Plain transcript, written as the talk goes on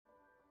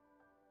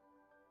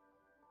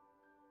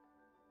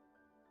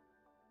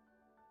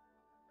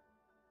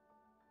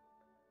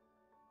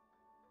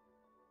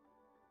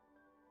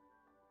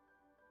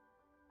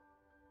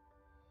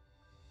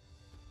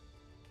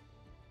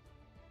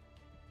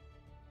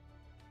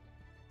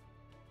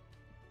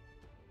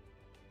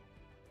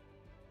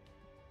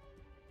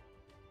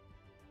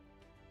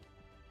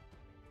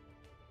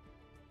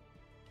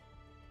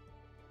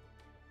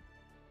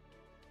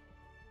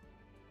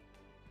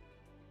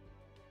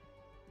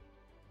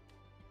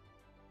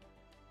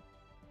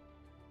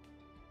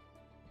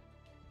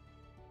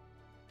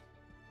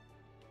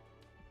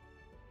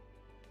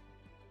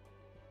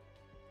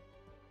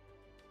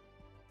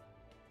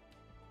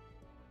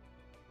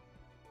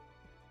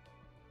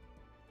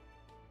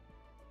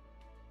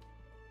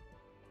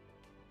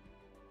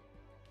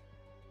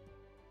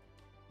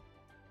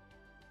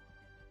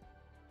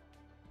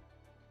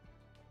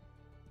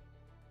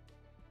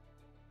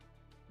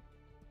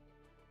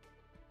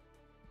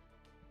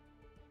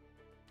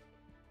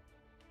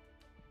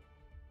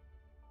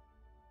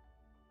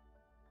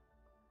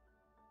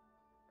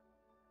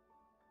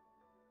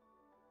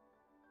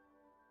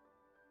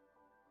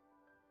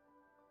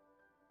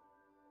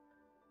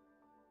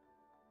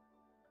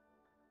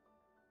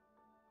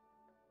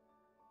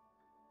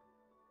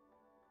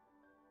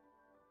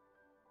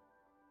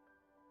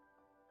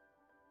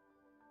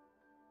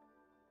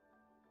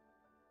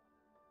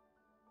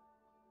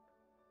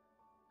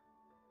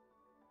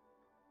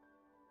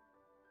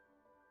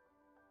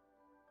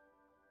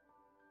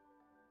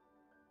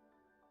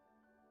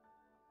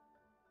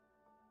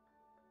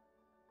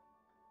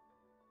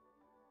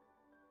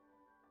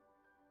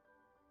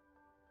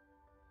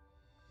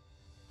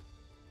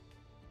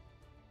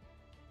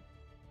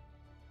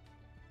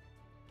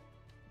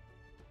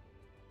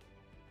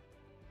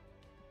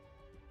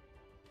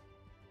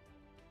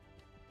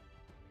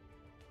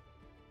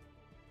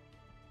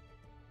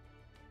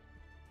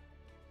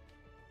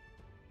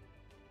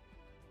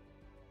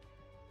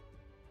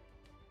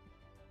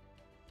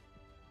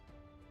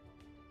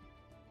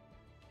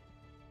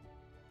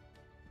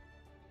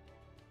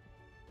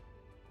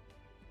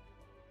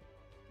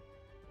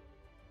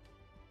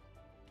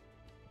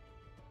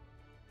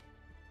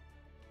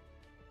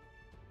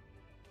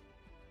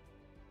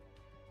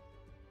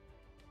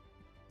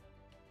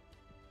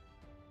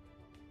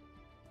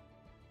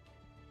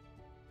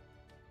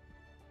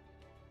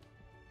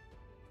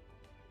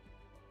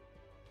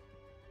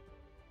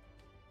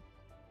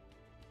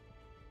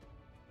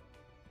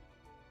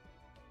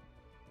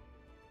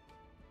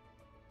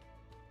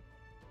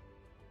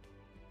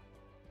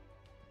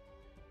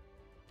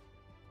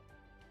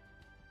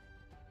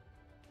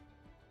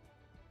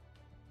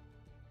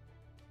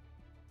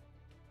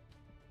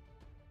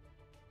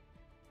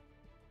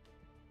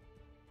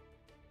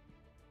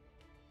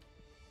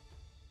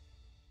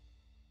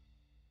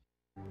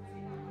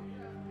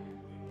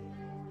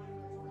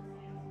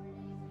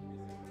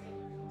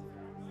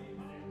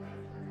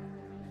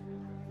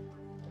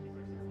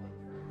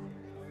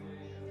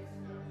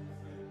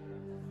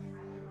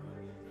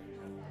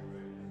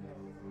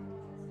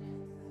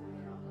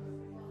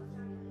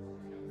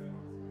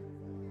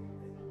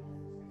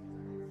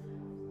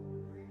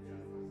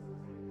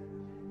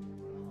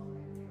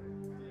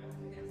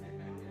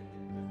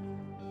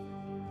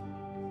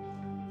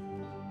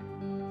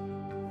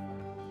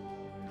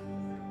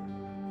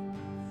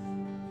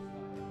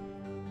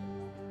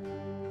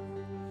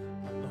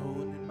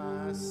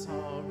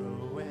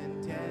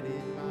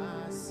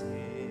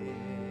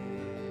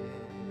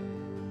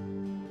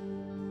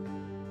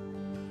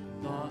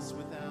lost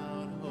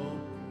without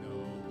hope, no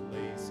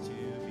place to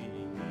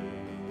begin.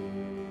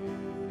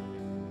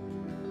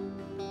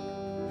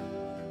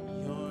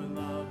 Your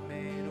love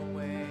made a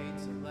way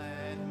to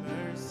let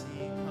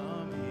mercy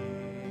come in.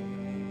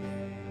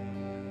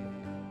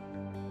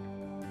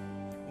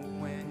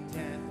 When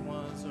death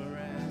was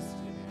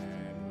arrested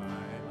and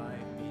my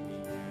life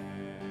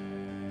began.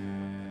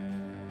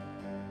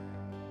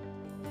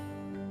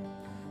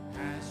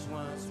 Ash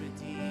was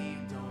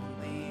redeemed,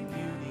 only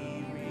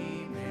beauty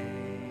remains.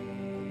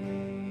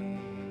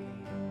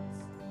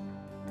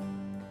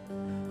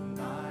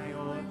 My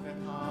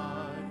orphan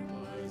heart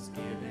was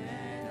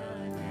given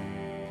a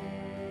name.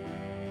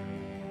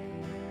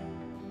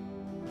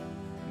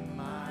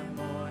 My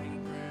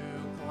mourning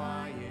grew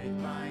quiet,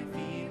 my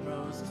feet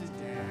rose to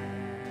dance.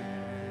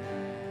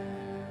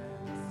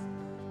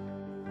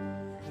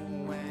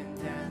 When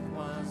death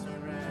was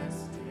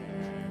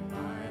arrested,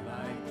 my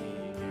life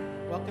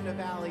began. Welcome to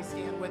Valley.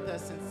 Stand with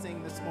us and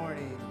sing this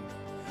morning.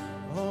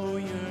 Oh,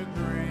 your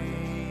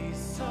grace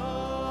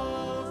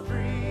so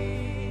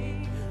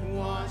free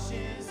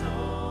washes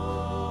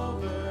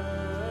over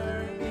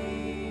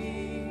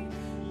me.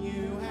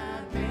 You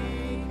have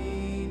made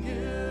me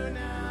new.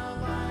 Now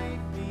life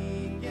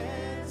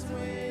begins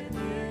with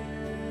you.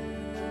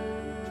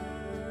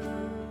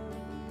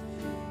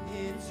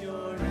 It's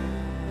your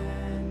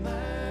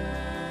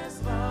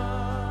endless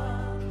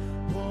love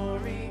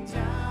pouring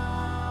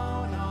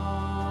down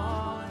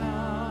on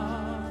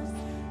us.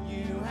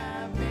 You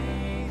have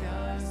made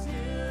us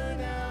new.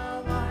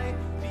 Now life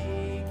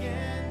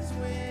begins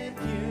with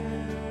you.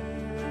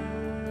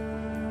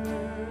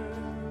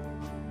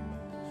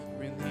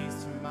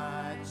 Released from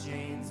my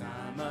chains,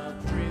 I'm a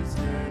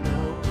prisoner no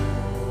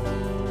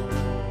more.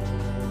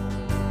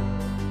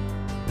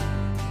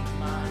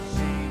 My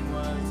shame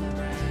was a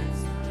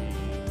ransom he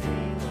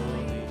paid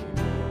fully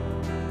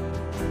bore.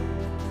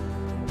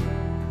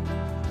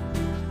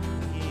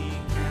 He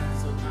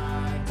canceled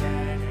my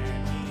debt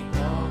and he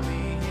called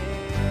me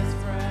his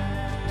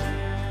friend.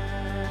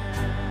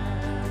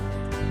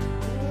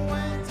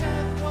 When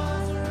death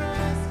was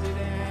arrested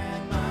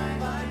and my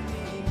life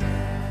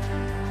began.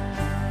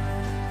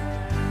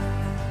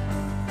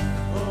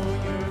 Oh,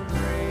 your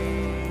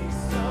grace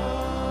so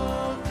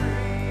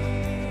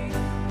free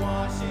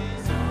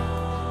washes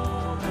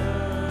over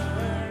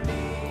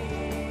me.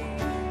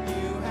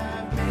 You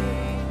have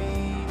made me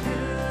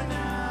new.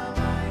 Now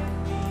life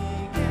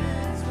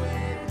begins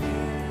with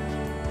you.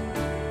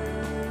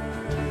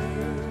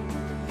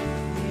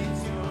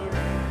 It's your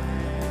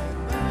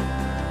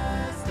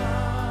endless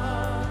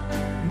love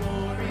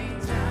pouring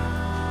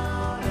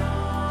down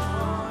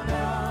on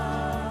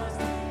us.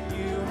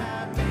 You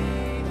have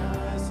made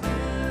us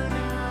new.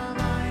 Now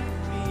life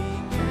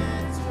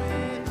begins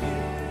with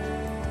you.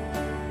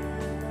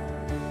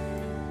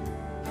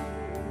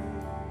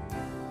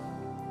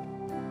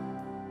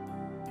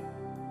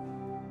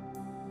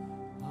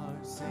 Our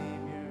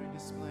Savior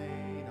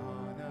displayed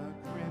on a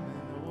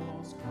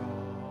criminal's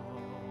cross.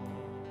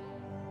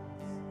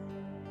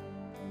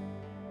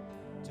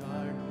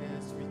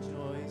 Darkness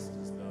rejoiced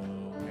as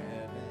though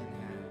heaven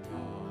had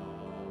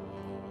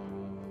lost.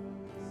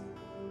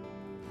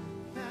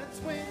 That's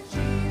when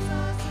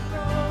Jesus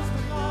arose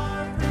with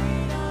our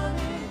freedom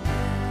in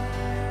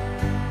hand.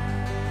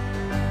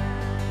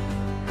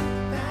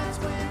 That's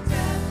when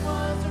death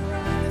was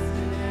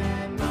arrested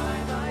and my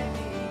life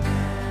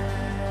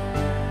began.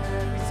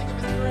 We sing of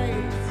His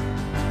grace.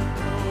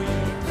 Oh,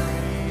 your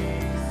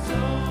grace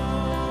so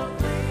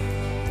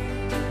free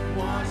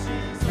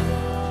washes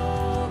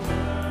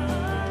over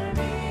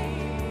me.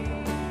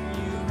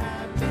 You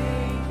have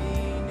made me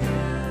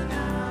new.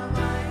 Now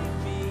life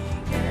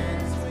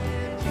begins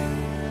with you.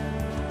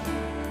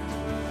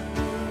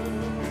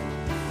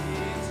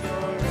 It's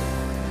your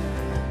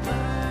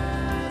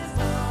endless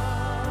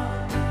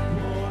love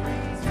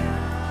pouring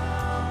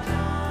down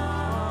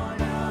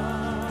on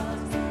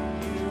us.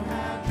 You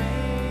have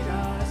made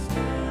us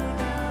new.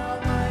 Now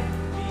life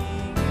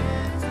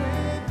begins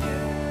with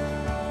you.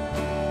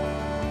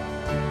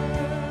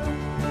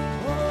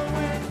 Oh,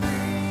 we're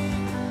free,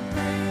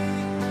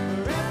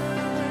 forever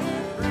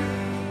we're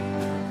free.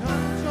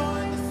 Come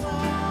join the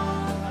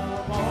song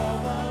of all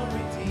the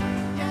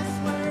redeemed. Yes,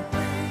 we're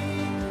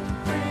free,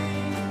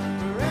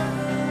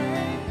 forever,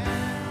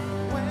 amen.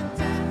 When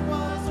death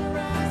was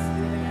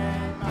arrested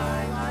and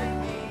my life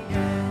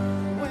began.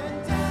 When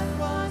death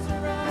was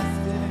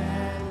arrested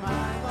and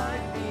my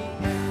life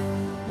began.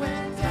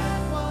 When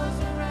death was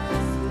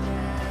arrested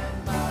and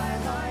my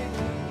life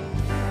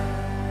began.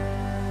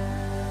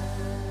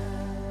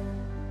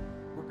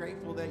 We're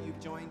grateful that you've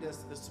joined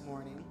us this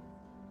morning.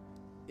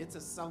 It's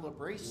a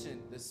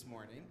celebration this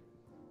morning,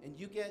 and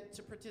you get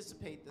to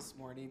participate this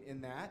morning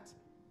in that.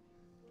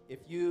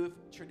 If you've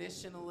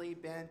traditionally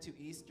been to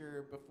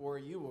Easter before,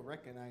 you will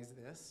recognize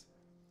this.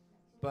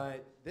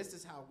 But this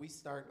is how we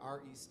start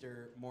our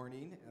Easter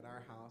morning at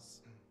our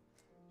house.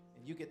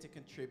 And you get to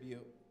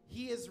contribute.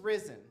 He is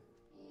risen.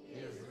 He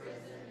is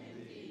risen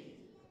indeed.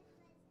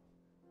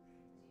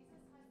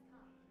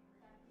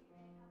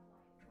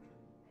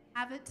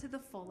 have it to the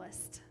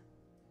fullest.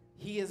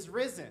 He is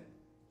risen.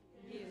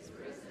 He is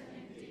risen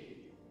indeed.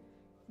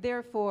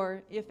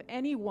 Therefore, if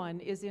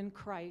anyone is in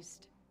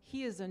Christ,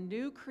 he is a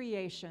new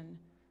creation.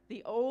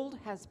 The old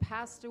has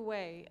passed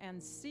away, and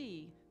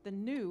see, the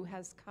new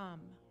has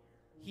come.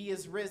 He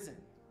is risen.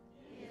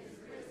 He is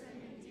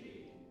risen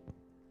indeed.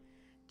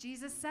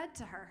 Jesus said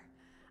to her,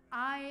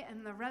 I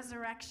am the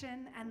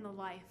resurrection and the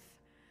life.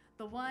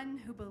 The one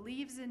who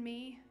believes in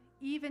me,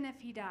 even if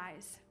he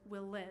dies,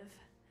 will live.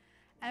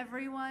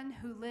 Everyone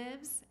who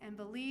lives and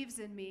believes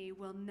in me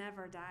will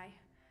never die.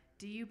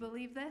 Do you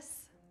believe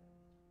this?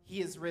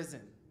 He is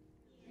risen.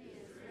 He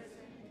is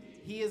risen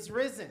indeed. He is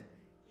risen.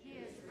 He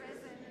is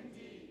risen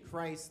indeed.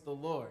 Christ the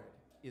Lord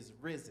is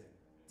risen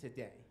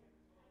today.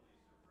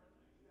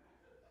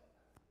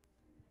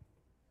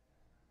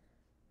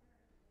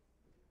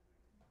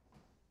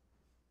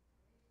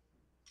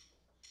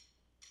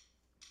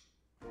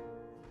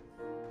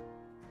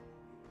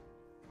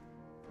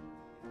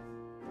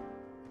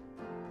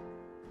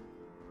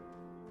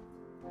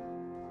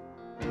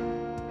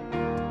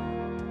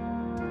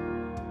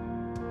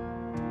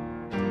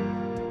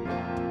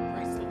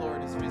 Christ the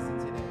Lord is risen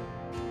today.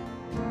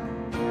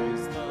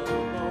 Christ the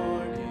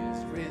Lord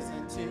is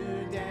risen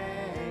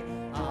today.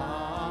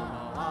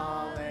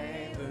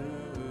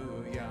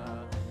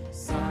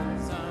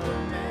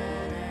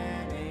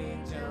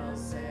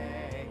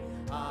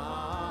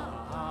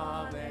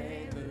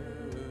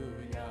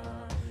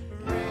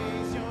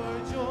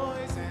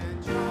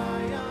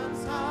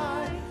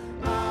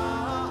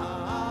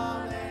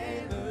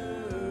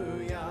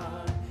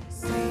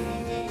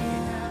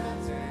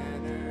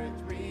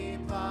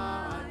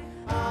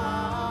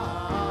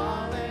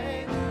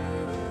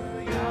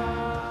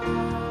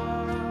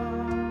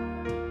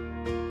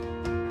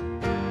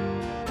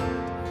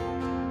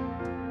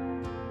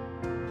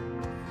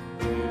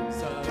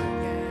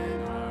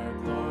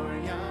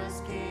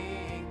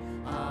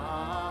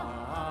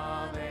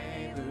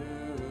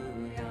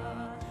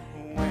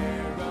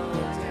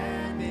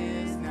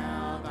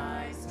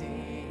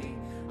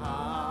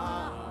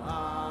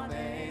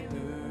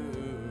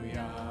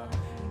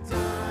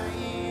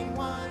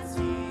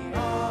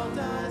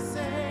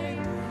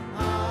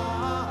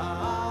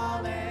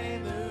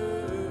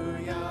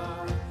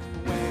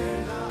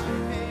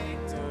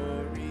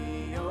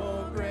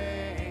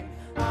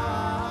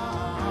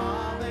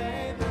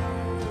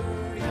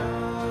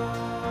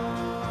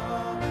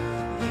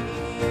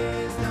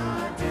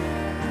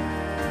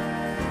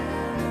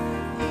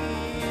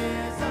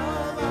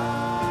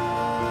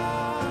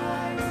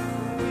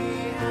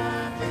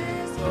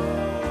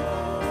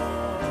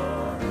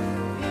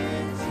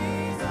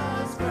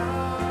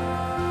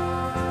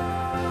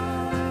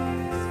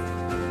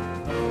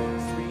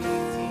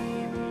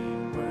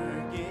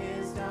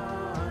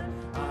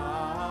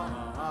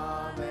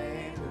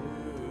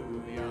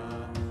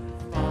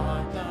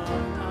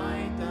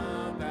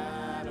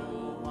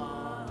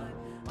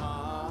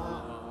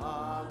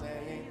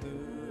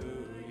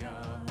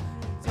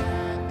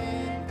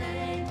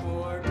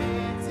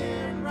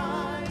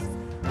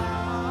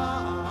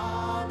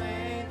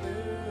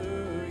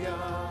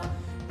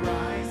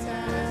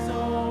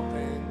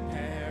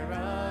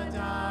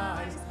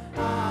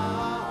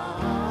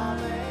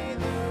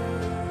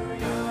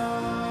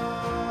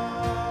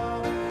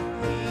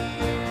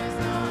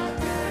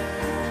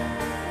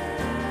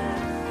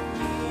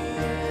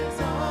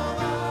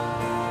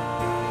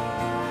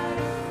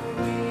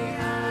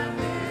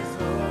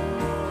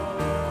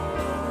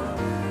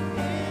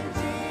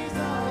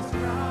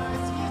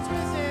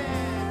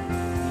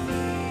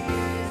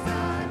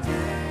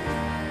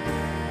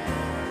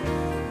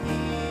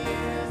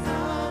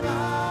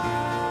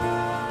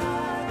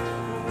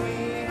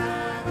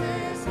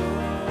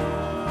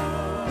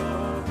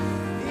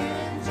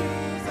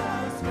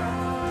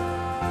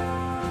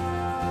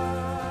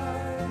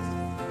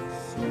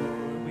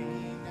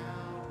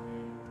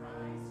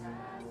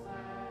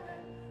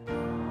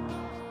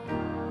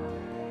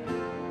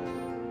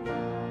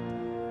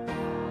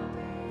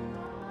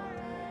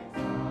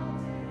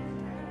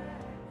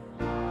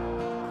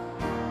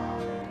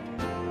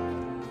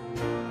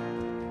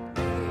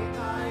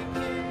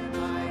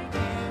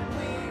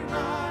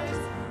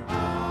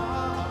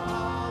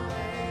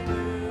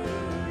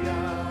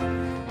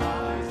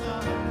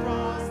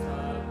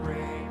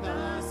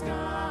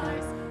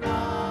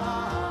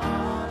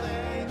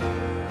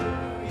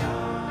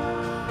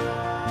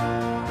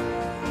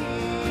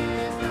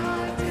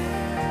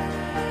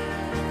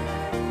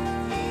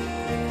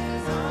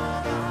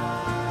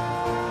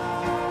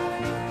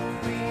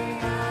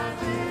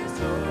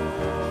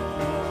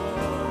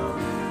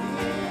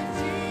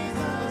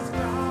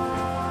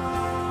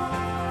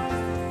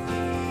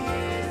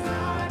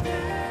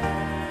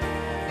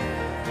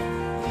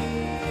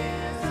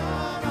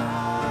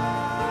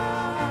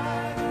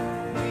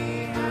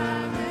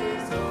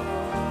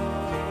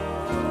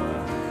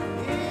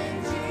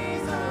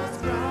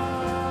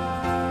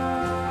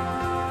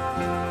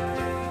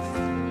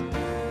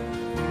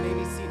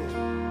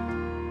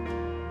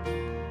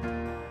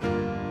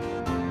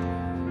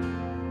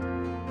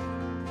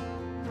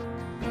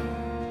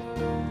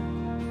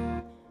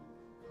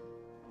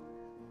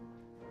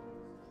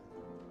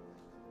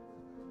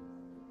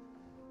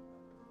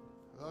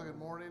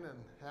 morning and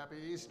happy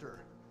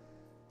Easter.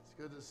 It's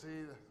good to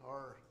see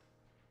our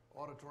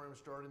auditorium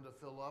starting to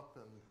fill up,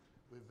 and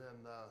we've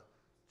been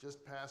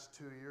just past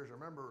 2 years. I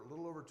remember a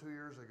little over 2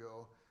 years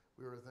ago,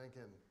 we were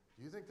thinking,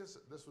 do you think this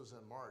was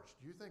in March,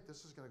 do you think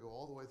this is going to go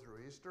all the way through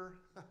Easter?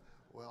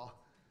 Well,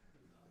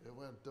 it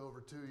went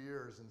over 2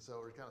 years, and so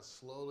we're kind of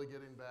slowly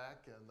getting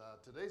back, and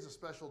today's a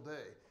special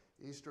day,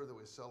 Easter, that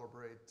we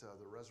celebrate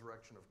the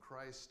resurrection of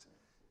Christ.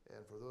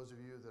 And for those of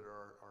you that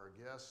are our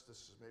guests,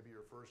 this is maybe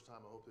your first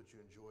time. I hope that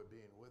you enjoy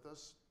being with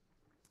us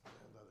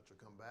and that you'll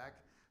come back.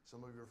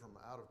 Some of you are from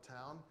out of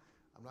town.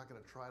 I'm not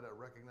going to try to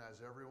recognize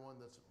everyone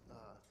that's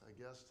a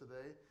guest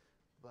today,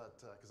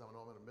 but because I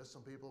know I'm going to miss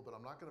some people, but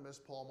I'm not going to miss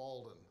Paul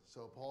Malden.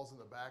 So Paul's in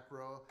the back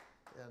row,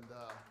 and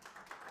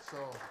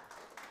so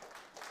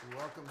we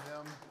welcome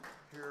him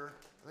here.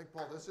 I think,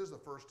 Paul, this is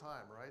the first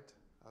time, right?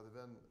 I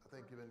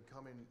think you've been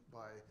coming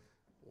by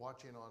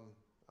watching on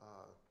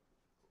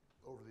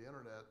over the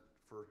internet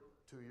for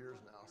 2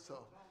 years now.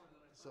 So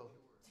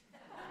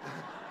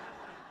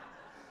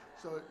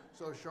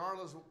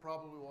Charlotte's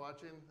probably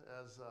watching,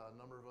 as a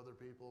number of other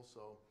people.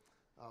 So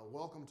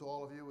welcome to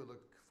all of you. We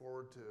look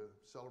forward to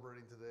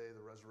celebrating today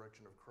the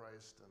resurrection of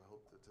Christ, and I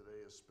hope that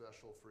today is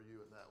special for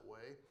you in that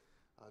way.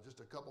 Just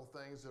a couple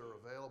things that are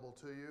available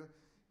to you.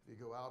 If you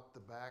go out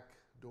the back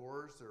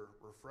doors, there are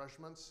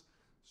refreshments.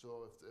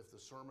 So if the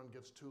sermon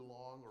gets too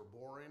long or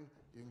boring,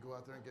 you can go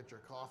out there and get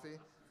your coffee.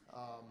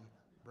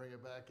 Bring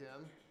it back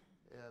in.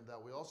 And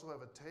we also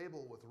have a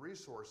table with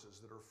resources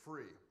that are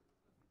free.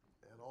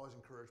 And always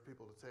encourage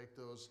people to take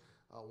those.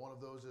 One of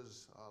those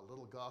is a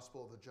little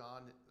Gospel of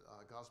John.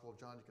 Gospel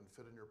of John you can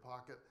fit in your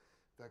pocket.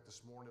 In fact,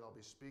 this morning I'll be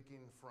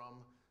speaking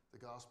from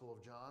the Gospel of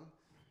John.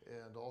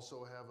 And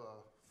also have a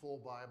full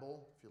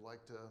Bible. If you'd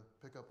like to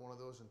pick up one of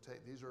those and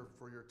take, these are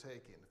for your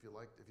taking. If you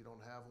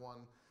don't have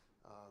one,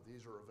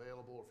 these are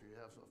available. If you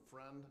have a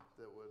friend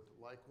that would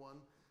like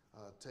one,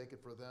 take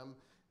it for them.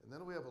 And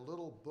then we have a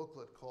little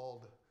booklet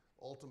called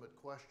Ultimate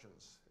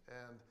Questions,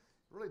 and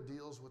it really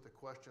deals with the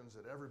questions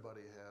that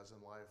everybody has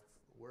in life.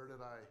 Where did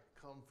I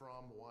come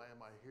from? Why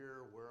am I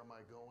here? Where am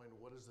I going?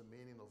 What is the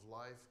meaning of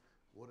life?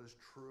 What is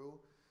true?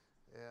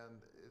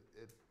 And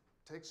it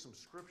takes some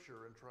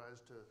scripture and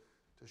tries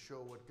to show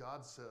what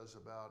God says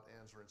about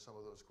answering some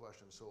of those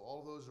questions. So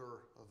all of those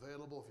are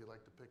available if you'd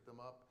like to pick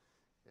them up,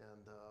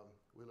 and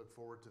we look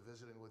forward to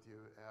visiting with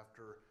you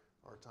after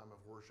our time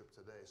of worship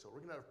today. So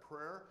we're going to have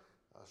prayer,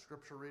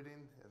 scripture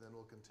reading, and then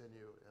we'll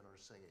continue in our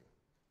singing.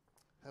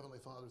 Heavenly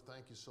Father,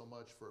 thank you so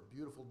much for a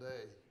beautiful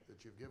day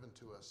that you've given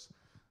to us.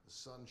 The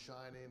sun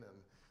shining and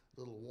a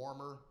little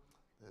warmer,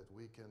 that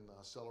we can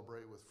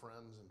celebrate with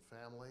friends and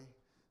family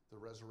the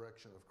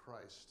resurrection of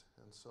Christ.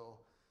 And so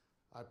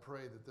I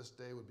pray that this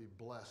day would be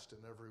blessed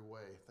in every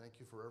way. Thank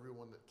you for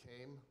everyone that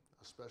came,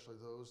 especially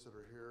those that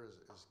are here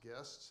as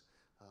guests,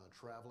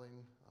 traveling,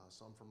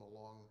 some from a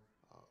long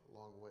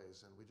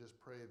ways. And we just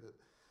pray that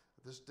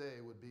this day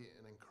would be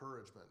an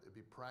encouragement. It'd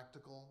be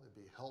practical, it'd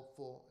be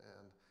helpful,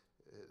 and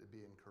it'd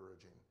be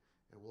encouraging.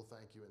 And we'll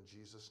thank you in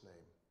Jesus'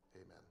 name.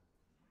 Amen.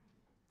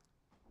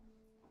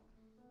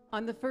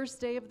 On the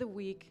first day of the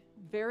week,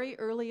 very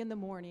early in the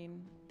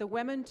morning, the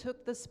women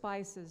took the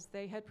spices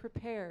they had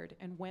prepared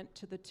and went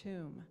to the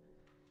tomb.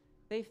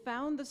 They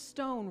found the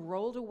stone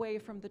rolled away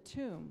from the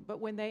tomb, but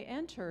when they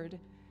entered,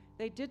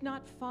 they did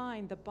not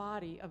find the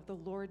body of the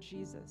Lord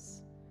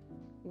Jesus.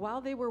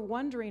 While they were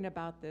wondering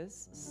about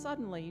this,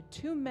 suddenly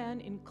 2 men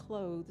in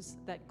clothes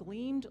that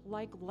gleamed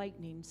like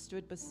lightning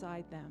stood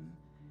beside them.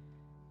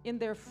 In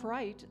their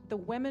fright, the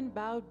women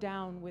bowed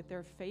down with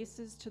their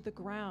faces to the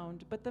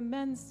ground, but the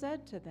men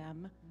said to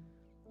them,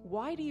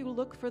 "Why do you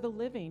look for the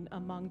living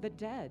among the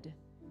dead?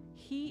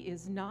 He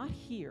is not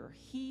here,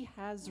 he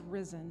has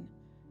risen.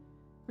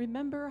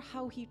 Remember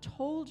how he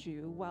told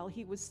you while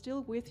he was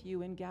still with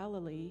you in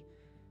Galilee,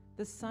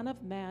 the Son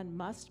of Man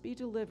must be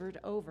delivered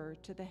over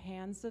to the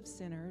hands of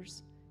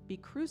sinners, be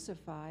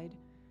crucified,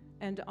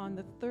 and on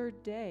the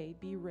 3rd day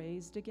be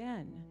raised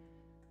again."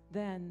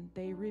 Then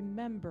they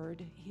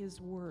remembered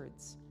his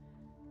words.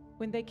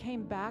 When they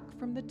came back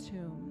from the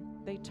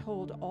tomb, they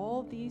told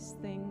all these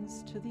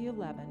things to the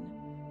 11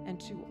 and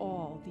to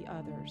all the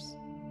others.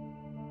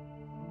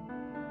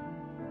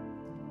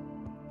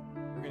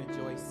 We're going to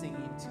enjoy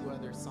singing 2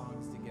 other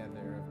songs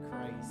together of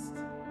Christ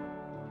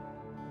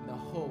and the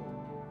hope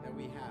that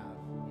we have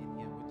in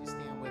him. Would you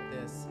stand with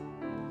us?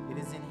 It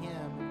is in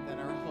him that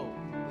our hope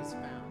is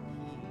found.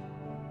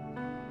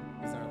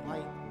 He is our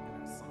light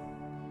and our song.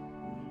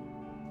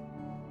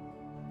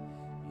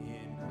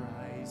 In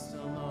Christ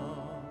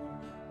alone,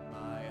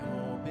 my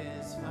hope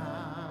is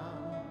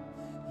found.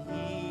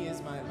 He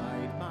is my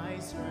light, my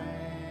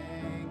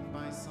strength,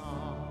 my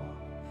song.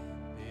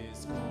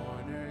 This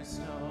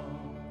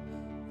cornerstone,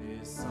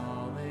 this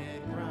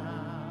solid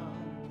ground,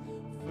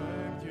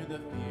 firm through the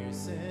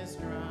fiercest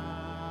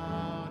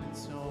drought and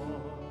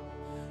storm.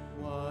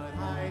 What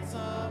heights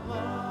of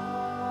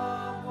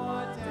love,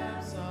 what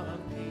depths of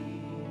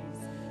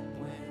peace,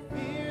 when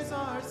fears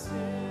are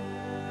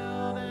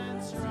stilled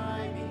and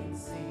striving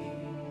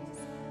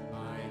cease.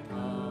 My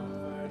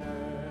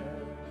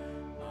comforter,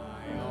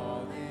 my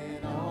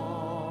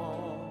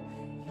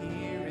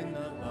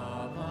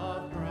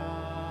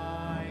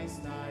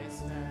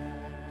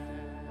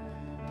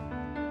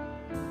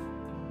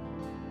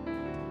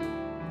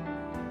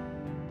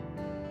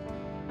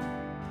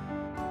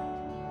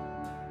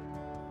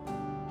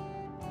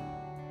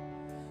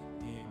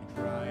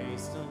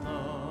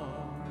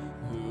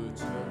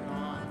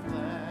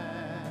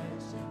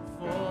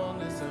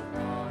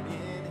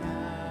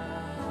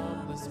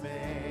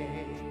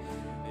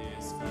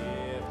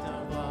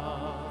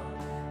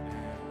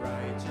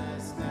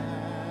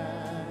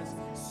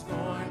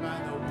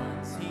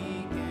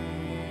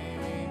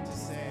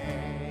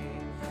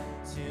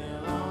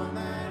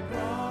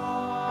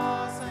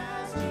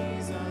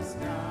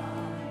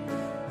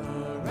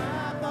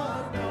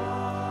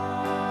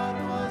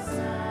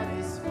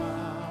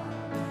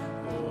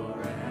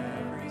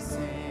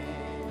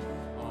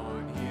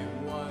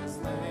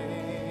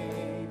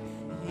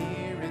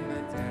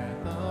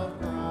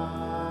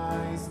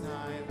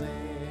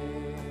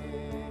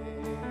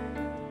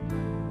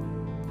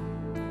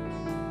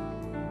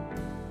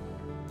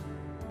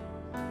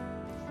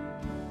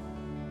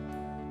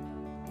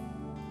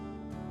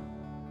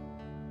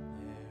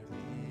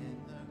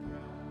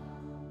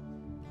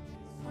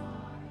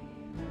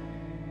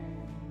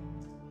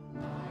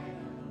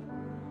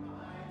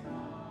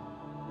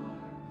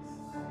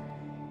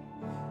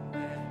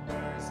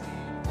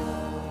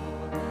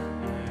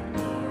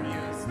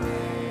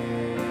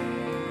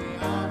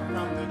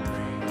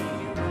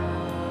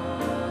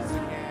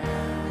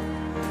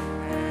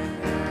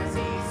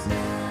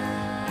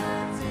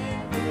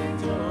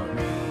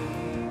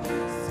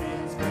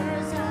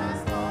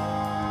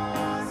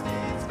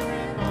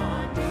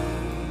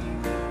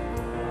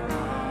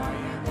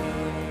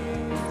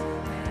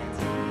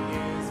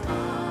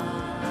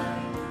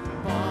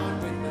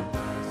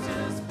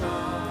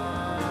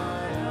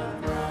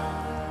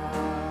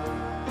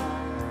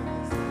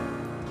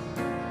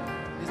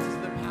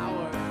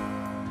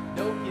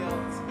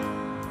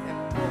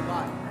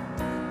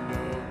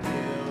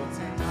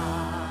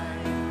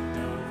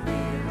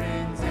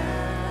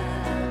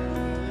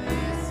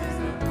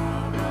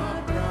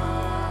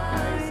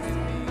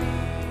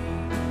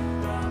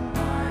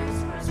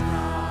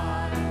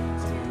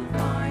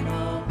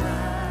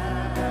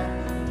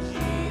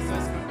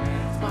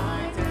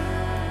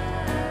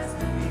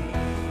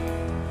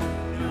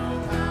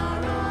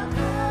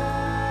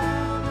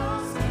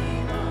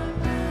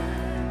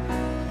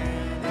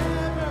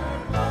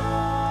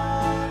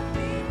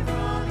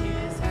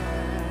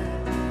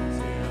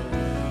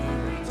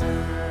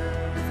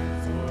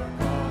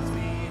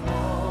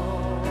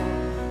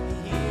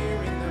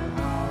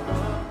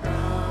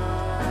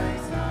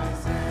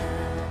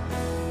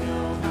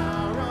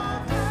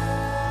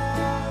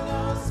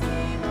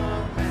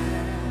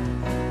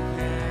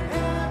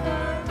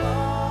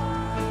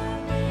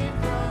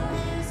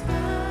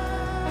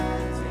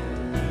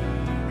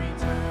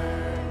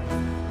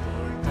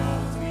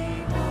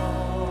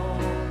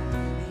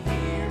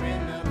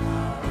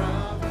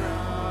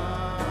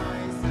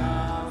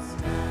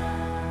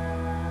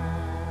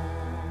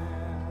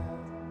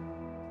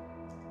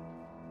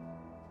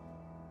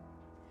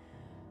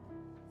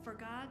For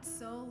God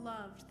so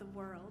loved the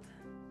world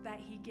that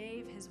he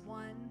gave his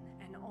one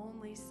and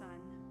only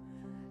Son,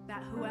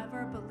 that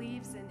whoever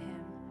believes in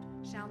him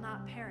shall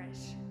not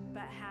perish,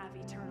 but have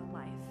eternal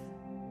life.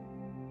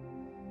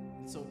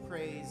 And so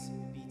praise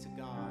be to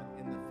God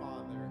and the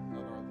Father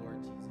of our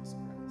Lord Jesus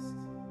Christ.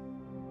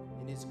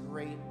 In his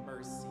great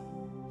mercy,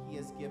 he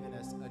has given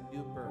us a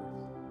new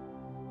birth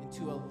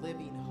into a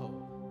living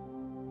hope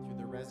through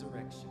the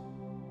resurrection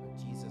of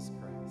Jesus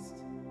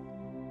Christ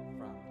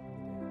from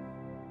the dead.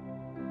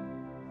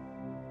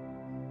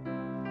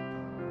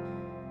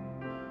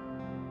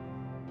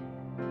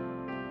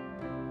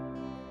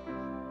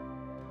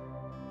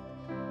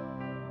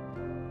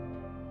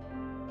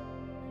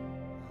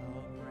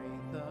 How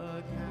great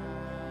the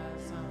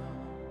chasm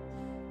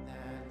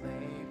that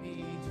lay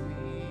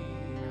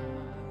between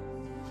us,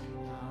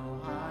 how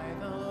high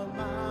the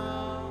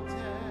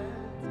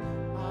mountains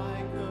I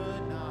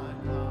could not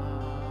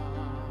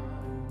climb.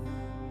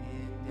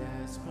 In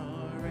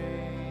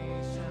desperation,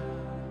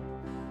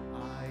 I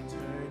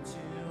turned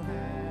to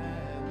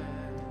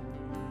heaven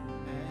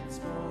and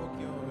spoke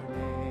your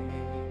name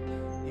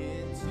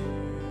into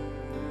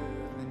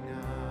the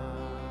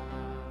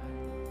night.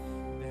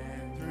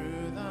 Then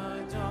through the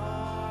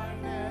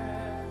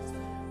darkness,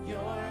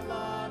 your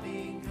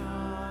loving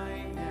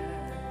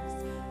kindness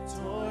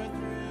tore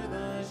through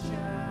the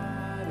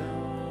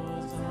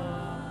shadows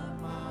of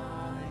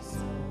my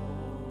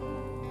soul.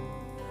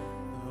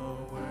 The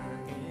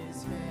work is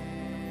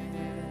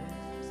finished,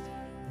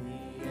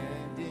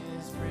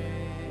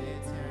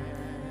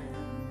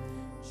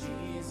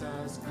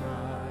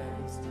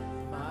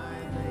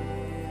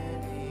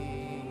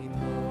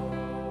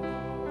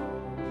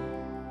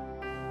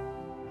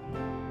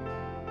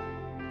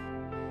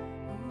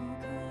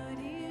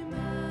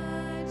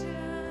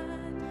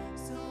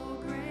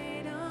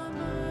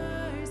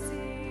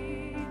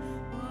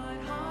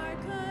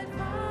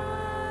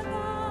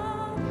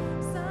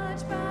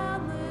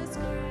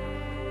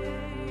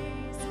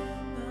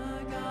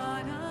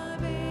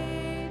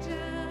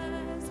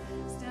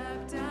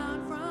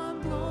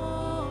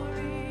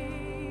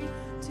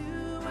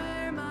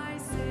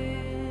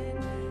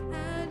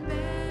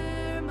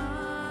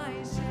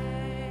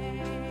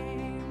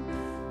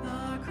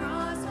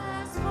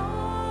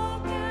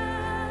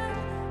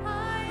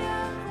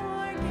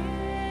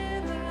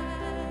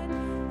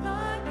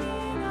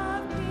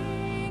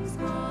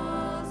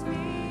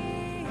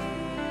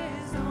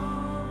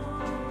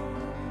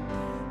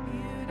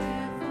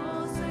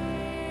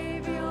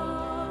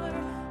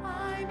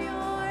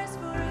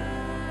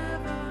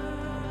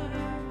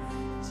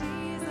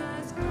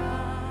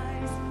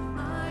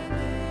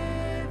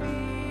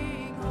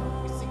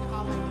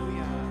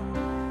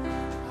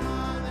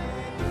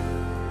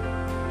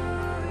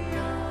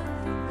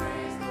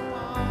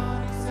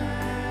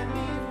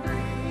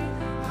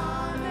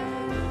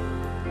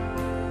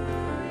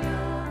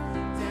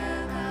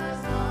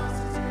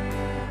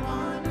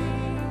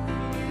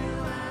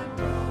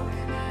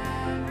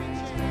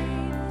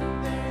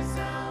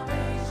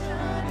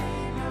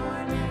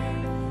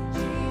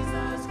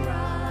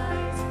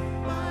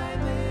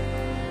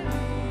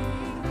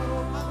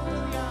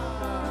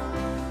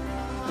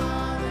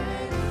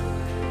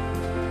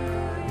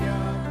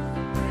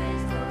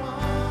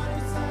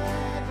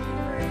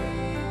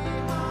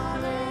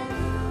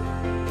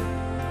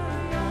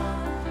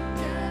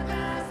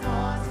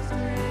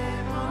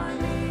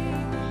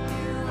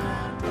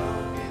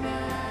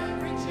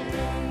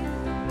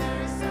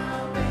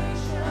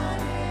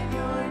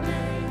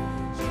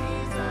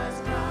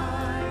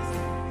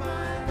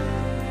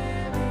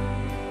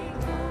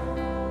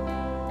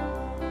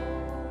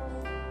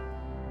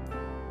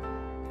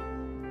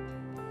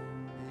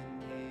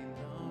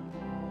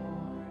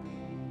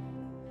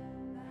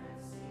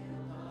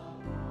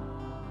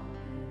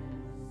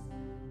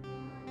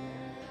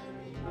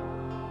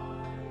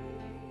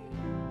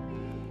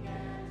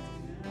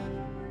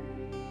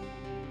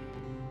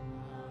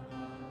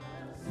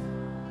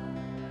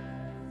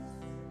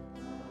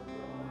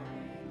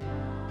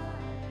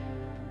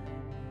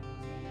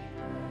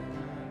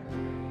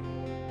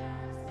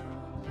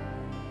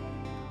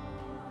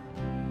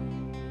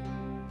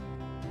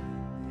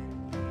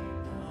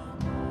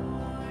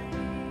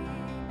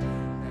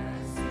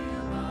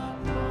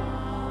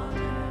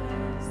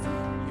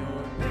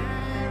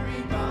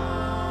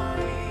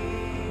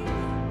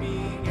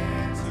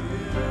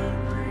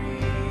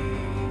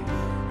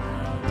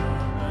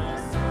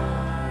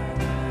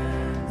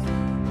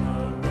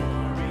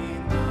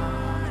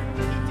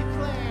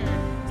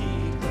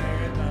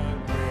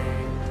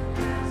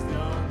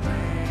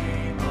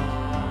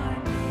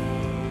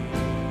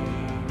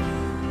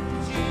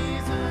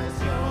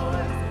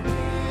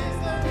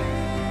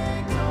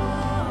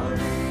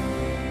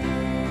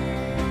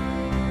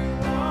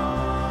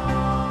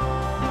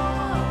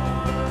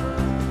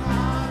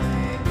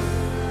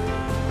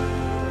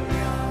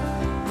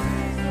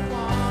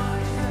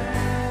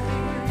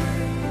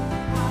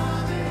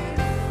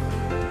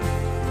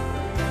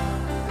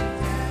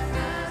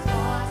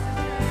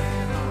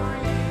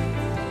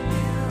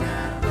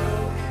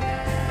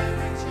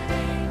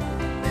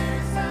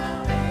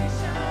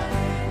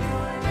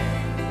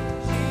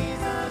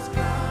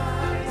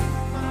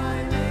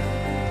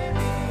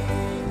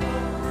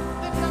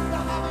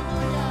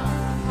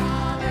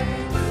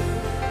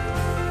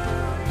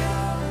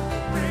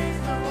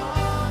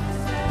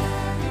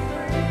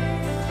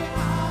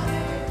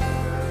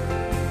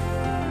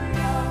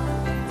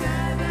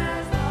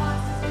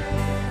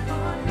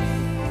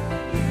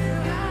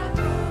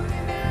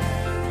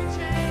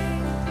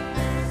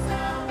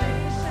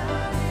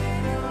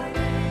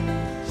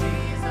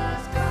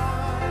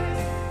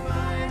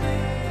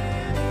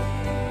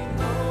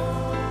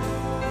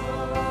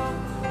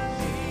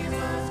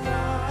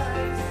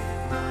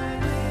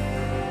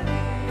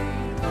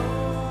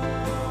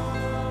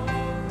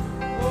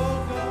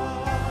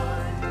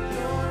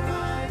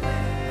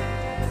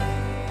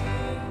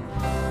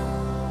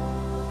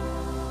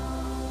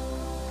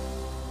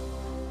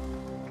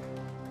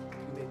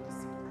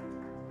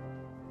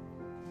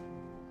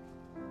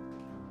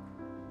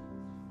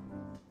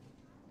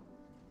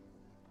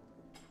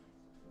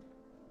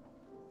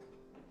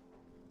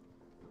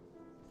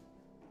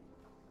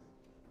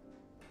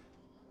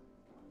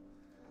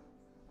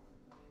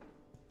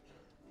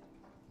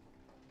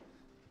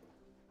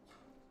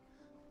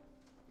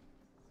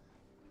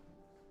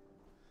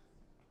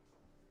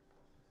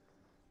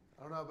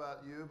 don't know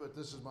about you, but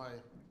this is my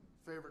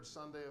favorite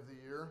Sunday of the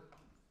year.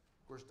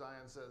 Of course,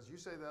 Diane says, you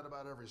say that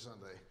about every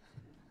Sunday.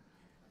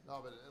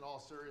 No, but in all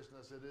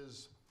seriousness, it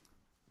is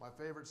my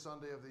favorite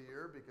Sunday of the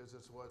year because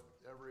it's what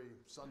every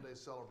Sunday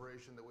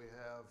celebration that we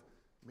have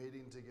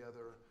meeting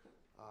together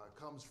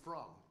comes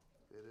from.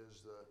 It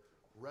is the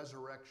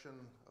resurrection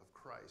of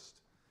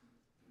Christ.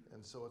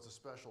 And so it's a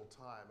special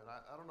time. And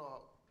I don't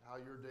know how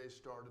your day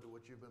started or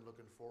what you've been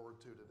looking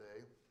forward to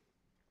today,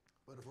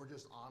 but if we're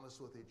just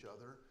honest with each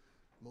other,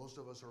 most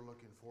of us are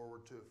looking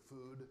forward to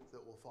food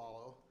that will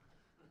follow,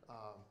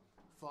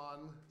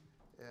 fun,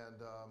 and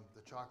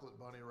the chocolate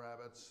bunny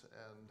rabbits,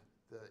 and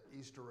the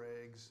Easter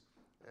eggs,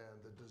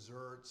 and the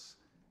desserts,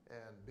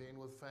 and being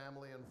with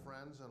family and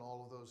friends, and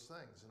all of those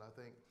things. And I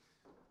think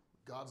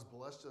God's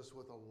blessed us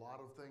with a lot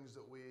of things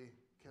that we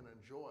can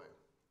enjoy.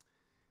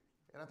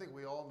 And I think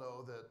we all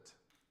know that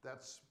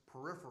that's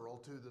peripheral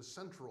to the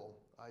central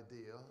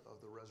idea of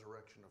the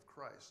resurrection of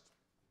Christ.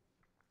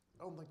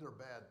 I don't think they're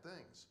bad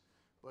things,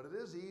 but it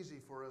is easy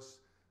for us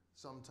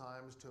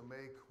sometimes to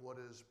make what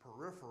is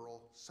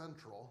peripheral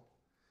central,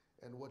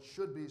 and what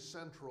should be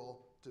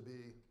central to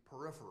be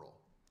peripheral.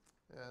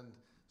 And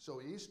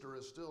so Easter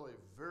is still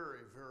a very,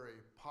 very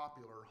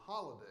popular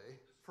holiday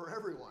for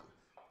everyone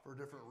for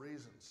different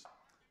reasons.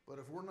 But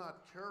if we're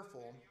not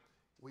careful,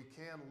 we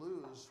can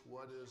lose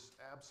what is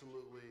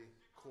absolutely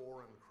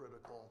core and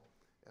critical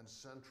and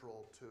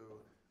central to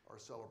our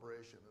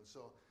celebration. And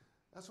so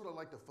that's what I'd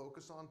like to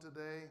focus on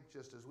today,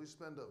 just as we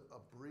spend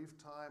a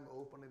brief time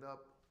opening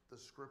up the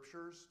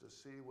scriptures to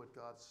see what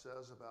God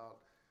says about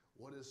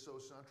what is so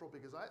central.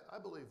 Because I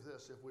believe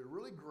this, if we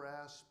really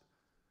grasp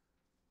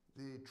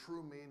the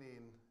true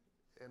meaning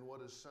and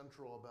what is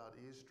central about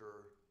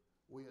Easter,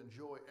 we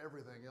enjoy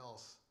everything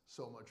else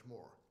so much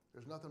more.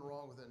 There's nothing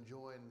wrong with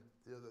enjoying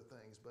the other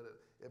things, but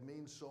it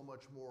means so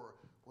much more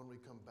when we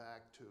come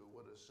back to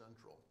what is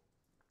central.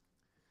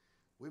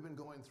 We've been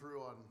going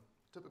through on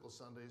typical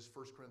Sundays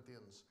 1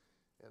 Corinthians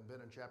and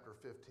been in chapter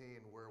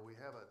 15 where we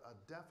have a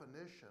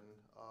definition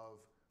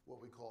of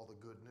what we call the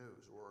good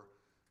news or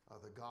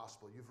the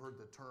gospel. You've heard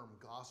the term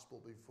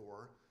gospel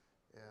before,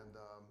 and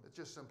it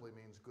just simply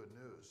means good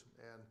news.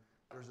 And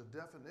there's a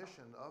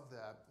definition of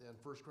that in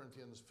 1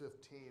 Corinthians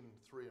 15,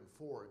 3 and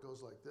 4. It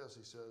goes like this.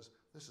 He says,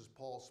 this is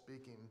Paul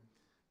speaking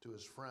to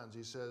his friends.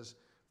 He says,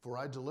 "For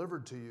I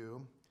delivered to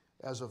you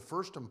as of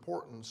first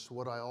importance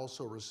what I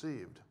also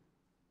received,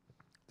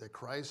 that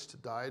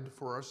Christ died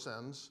for our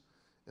sins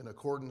in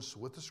accordance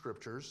with the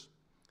Scriptures,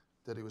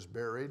 that he was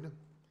buried,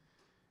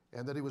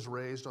 and that he was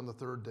raised on the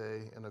third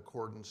day in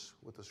accordance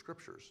with the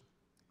Scriptures."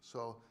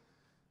 So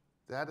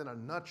that in a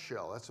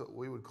nutshell, that's what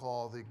we would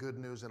call the good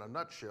news in a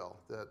nutshell,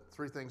 that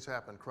three things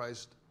happened.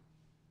 Christ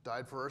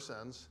died for our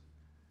sins,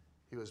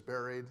 he was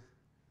buried,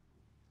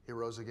 he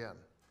rose again.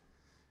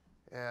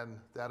 And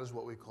that is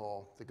what we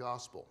call the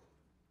gospel.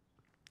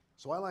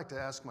 So I like to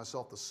ask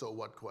myself the so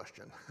what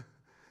question.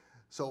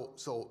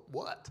 So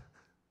what?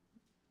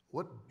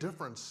 What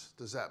difference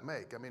does that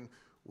make? I mean,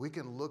 we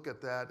can look at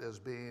that as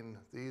being,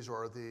 these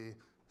are the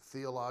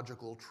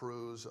theological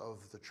truths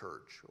of the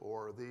church,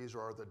 or these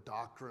are the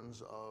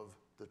doctrines of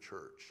the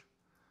church.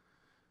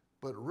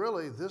 But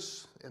really,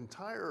 this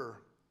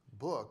entire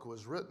book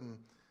was written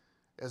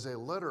as a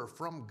letter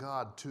from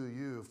God to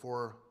you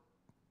for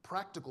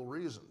practical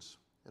reasons.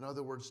 In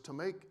other words, to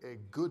make a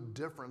good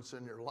difference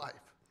in your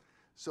life.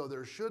 So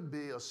there should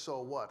be a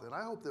so what. And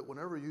I hope that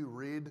whenever you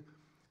read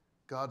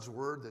God's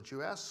word that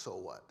you ask, so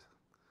what?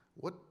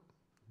 What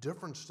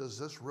difference does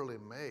this really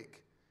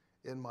make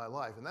in my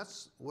life? And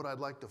that's what I'd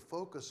like to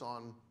focus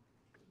on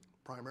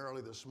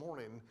primarily this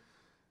morning,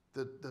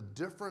 the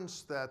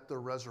difference that the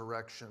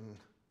resurrection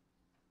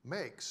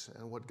makes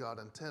and what God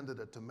intended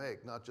it to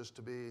make, not just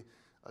to be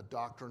a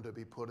doctrine to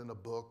be put in a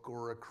book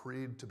or a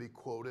creed to be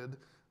quoted.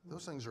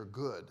 Those things are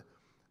good.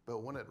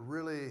 But when it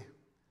really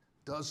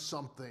does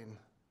something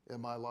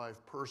in my life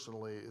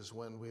personally is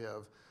when we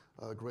have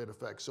a great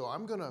effect. So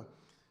I'm going to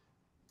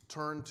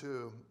turn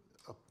to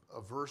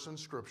a verse in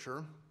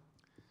Scripture,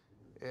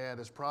 and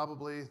it's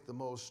probably the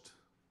most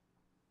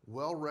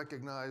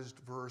well-recognized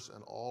verse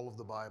in all of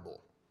the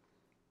Bible.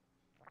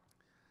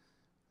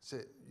 See,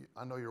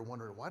 I know you're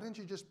wondering, why didn't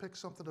you just pick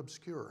something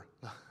obscure?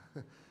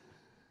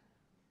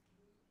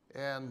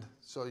 And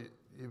so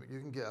you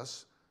can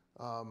guess.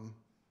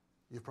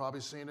 You've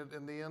probably seen it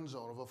in the end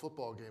zone of a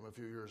football game a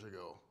few years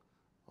ago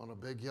on a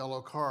big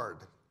yellow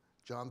card,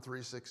 John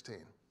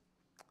 3:16.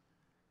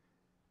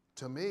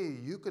 To me,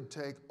 you could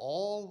take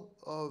all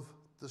of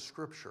the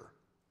Scripture,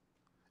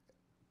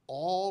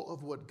 all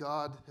of what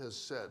God has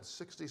said,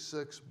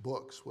 66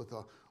 books with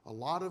a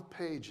lot of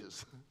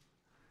pages,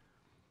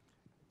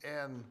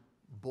 and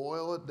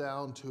boil it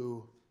down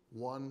to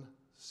one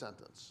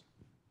sentence.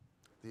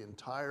 The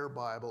entire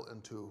Bible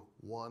into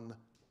one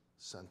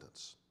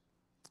sentence.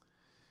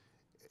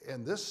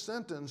 And this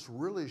sentence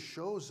really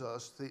shows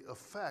us the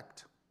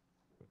effect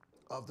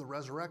of the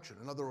resurrection.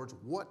 In other words,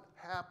 what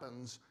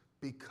happens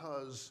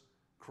because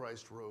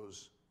Christ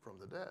rose from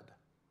the dead.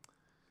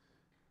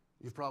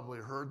 You've probably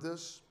heard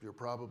this, you're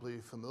probably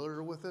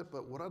familiar with it,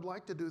 but what I'd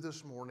like to do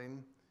this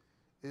morning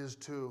is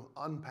to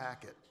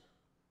unpack it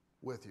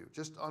with you.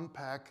 Just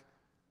unpack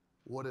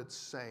what it's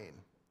saying.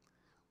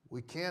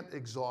 We can't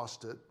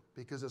exhaust it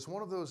because it's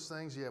one of those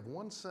things, you have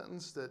one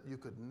sentence that you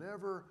could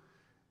never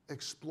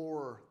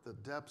explore the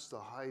depths, the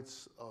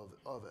heights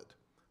of it.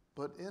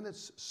 But in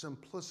its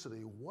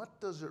simplicity, what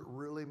does it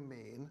really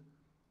mean?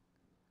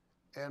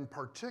 And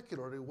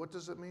particularly, what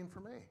does it mean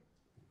for me?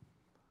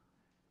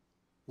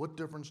 What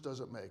difference does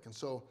it make? And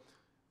so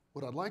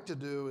what I'd like to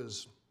do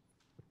is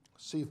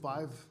see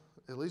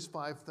at least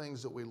five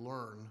things that we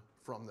learn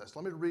from this.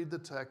 Let me read the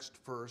text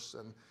first,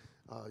 and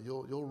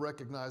you'll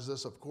recognize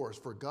this, of course.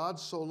 For God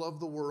so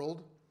loved the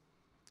world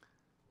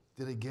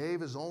that he gave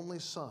his only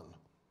Son,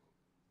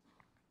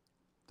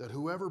 that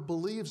whoever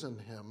believes in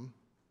him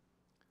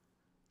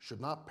should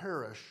not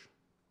perish,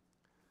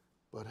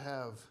 but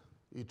have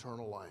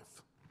eternal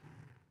life.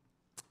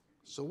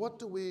 So what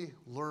do we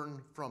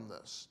learn from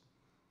this?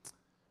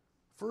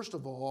 First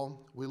of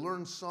all, we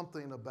learn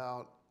something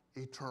about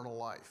eternal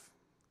life.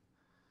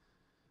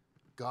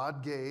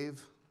 God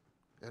gave,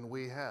 and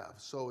we have.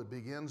 So it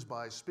begins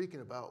by speaking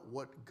about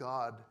what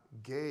God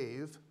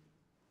gave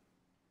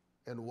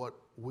and what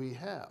we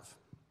have.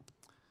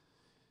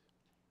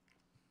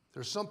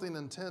 There's something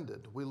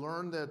intended. We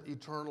learn that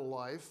eternal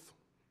life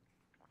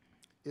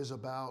is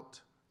about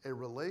a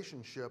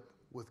relationship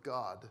with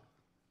God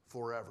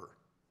forever.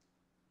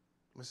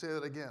 Let me say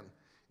that again.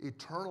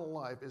 Eternal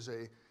life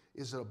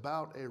is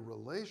about a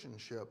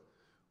relationship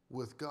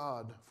with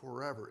God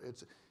forever.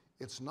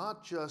 It's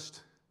not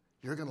just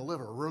you're going to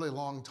live a really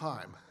long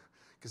time,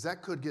 because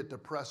that could get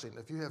depressing.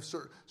 If you have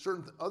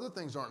certain other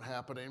things aren't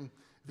happening,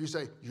 if you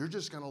say you're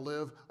just going to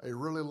live a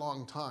really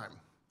long time,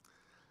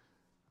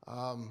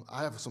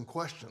 I have some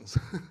questions.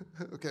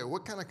 Okay,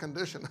 what kind of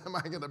condition am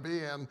I going to be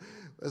in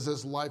as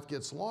this life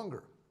gets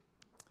longer?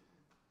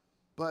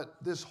 But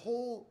this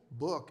whole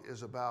book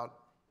is about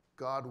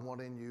God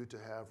wanting you to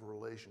have a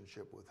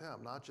relationship with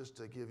him, not just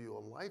to give you a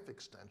life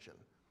extension.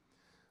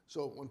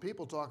 So when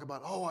people talk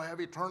about, oh, I have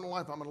eternal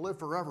life, I'm going to live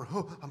forever,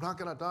 oh, I'm not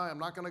going to die, I'm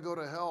not going to go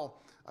to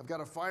hell, I've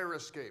got a fire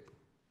escape.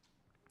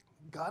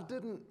 God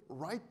didn't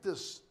write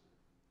this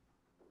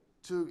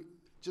to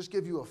just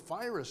give you a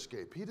fire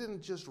escape. He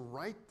didn't just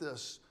write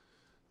this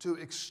to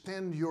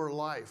extend your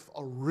life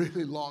a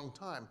really long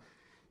time.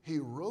 He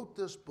wrote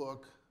this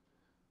book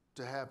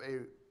to have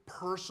a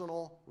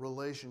personal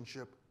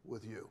relationship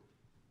with you.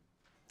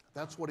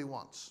 That's what he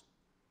wants.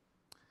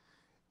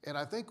 And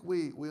I think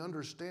we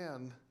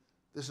understand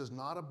this is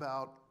not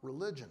about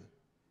religion.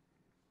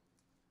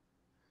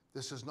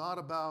 This is not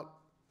about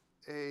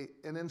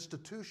an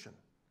institution.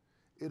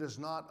 It is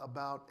not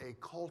about a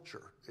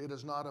culture. It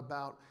is not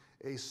about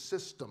a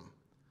system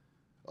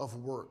of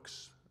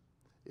works.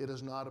 It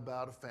is not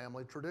about a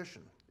family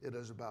tradition. It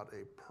is about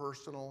a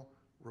personal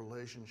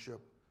relationship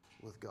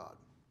with God.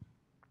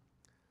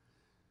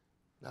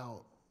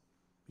 Now,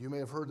 you may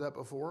have heard that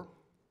before,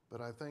 but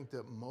I think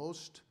that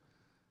most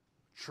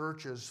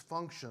churches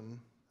function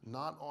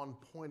not on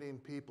pointing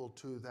people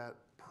to that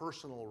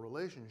personal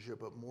relationship,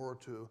 but more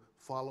to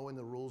following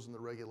the rules and the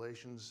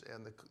regulations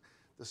and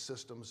the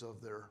systems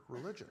of their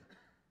religion.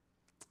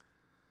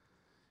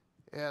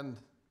 And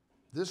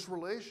this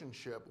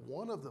relationship,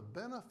 one of the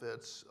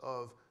benefits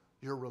of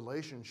your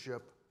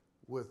relationship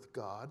with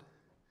God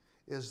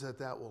is that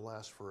that will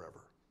last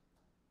forever.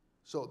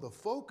 So the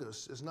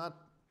focus is not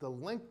the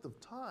length of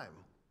time.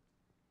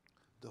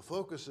 The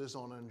focus is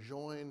on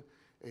enjoying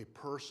a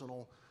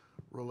personal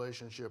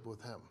relationship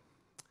with him.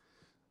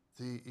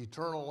 The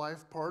eternal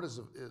life part is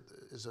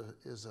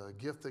a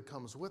gift that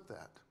comes with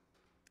that.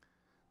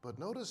 But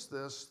notice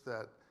this,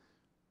 that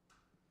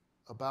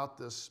about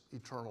this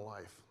eternal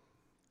life.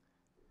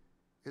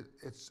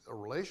 It's a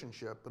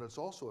relationship, but it's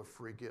also a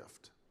free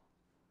gift.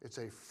 It's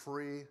a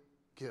free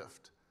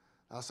gift.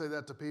 I'll say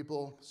that to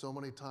people so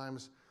many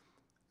times.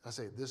 I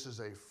say, this is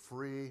a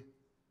free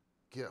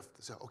gift.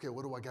 They say, okay,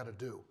 what do I got to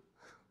do?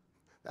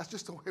 That's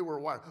just the way we're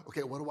wired.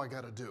 Okay, what do I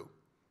got to do?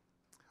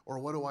 Or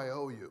what do I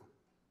owe you?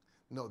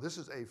 No, this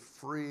is a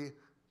free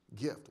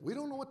gift. We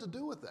don't know what to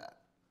do with that.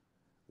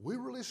 We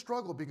really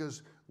struggle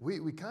because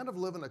we kind of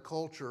live in a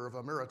culture of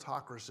a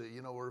meritocracy,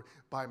 where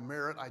by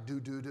merit, I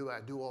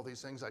do all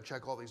these things, I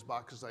check all these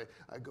boxes,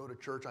 I go to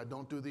church, I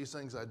don't do these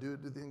things, I do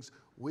things.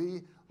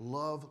 We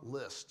love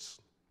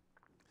lists.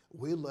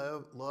 We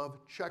love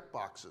check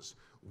boxes.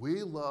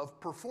 We love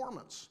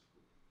performance.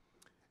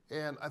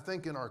 And I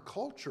think in our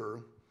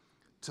culture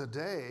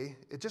today,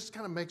 it just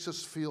kind of makes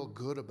us feel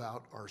good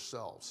about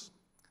ourselves,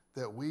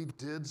 that we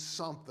did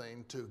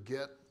something to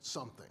get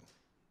something.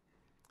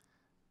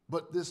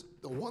 But the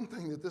one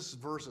thing that this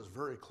verse is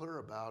very clear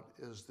about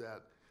is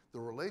that the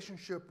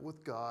relationship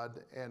with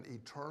God and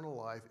eternal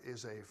life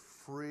is a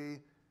free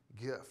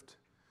gift.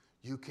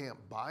 You can't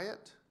buy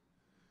it.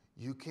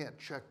 You can't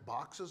check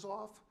boxes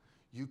off.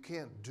 You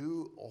can't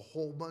do a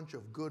whole bunch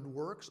of good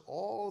works.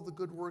 All the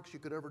good works you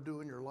could ever do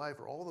in your life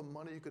or all the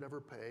money you could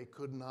ever pay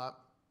could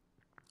not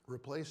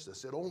replace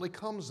this. It only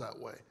comes that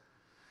way.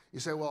 You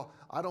say, well,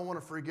 I don't want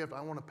a free gift.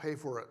 I want to pay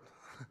for it.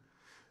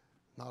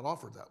 Not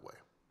offered that way.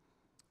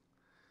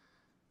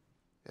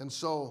 And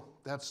so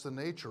that's the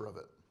nature of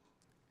it.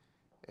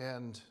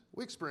 And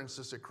we experience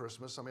this at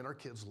Christmas. I mean, our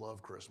kids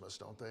love Christmas,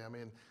 don't they? I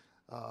mean,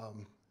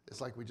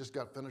 it's like we just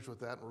got finished with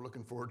that and we're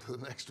looking forward to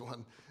the next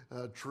one.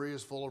 Tree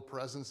is full of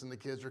presents and the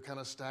kids are kind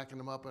of stacking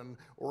them up and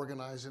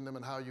organizing them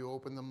and how you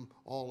open them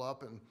all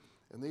up. And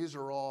these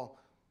are all,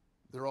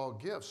 they're all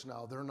gifts.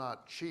 Now, they're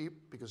not cheap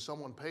because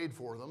someone paid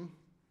for them.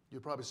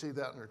 You'll probably see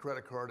that on your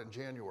credit card in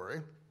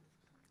January.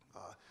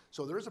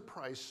 So there is a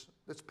price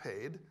that's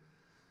paid,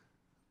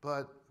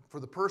 but for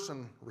the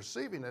person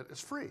receiving it,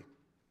 it's free.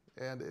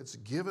 And it's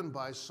given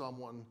by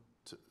someone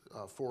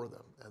for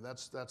them. And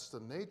that's the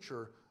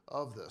nature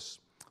of this,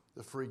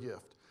 the free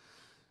gift.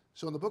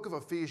 So in the book of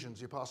Ephesians,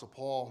 the Apostle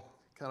Paul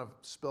kind of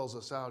spells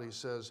this out. He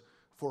says,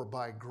 for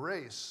by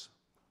grace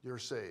you're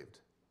saved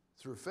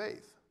through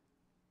faith.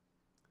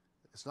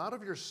 It's not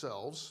of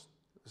yourselves.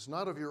 It's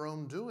not of your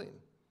own doing.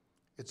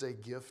 It's a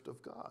gift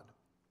of God,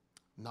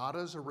 not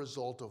as a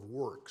result of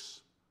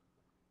works,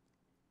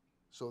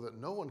 so that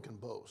no one can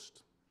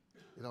boast.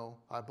 You know,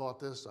 I bought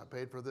this, I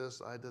paid for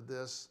this, I did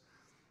this.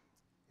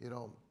 You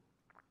know,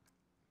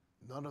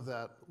 none of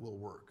that will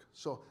work.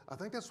 So I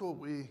think that's what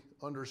we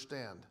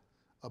understand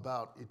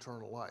about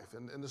eternal life.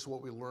 And this is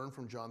what we learn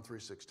from John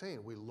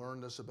 3:16. We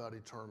learn this about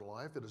eternal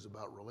life. It is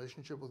about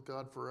relationship with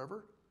God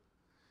forever.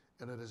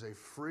 And it is a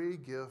free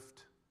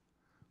gift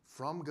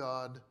from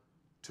God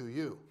to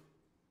you.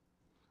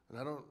 And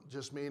I don't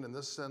just mean in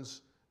this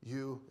sense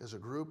you as a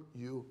group,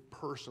 you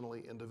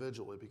personally,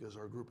 individually, because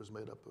our group is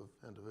made up of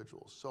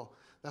individuals. So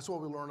that's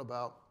what we learn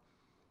about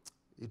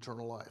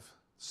eternal life.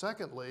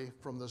 Secondly,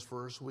 from this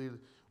verse, we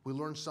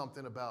learn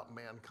something about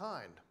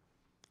mankind.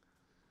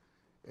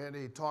 And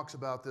he talks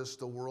about this,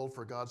 the world,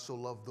 for God so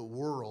loved the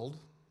world.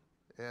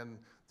 And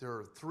there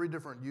are 3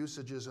 different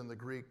usages in the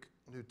Greek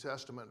New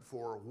Testament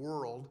for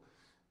world.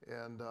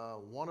 And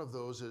one of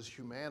those is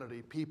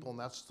humanity, people, and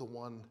that's the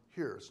one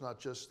here. It's not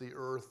just the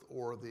earth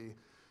or the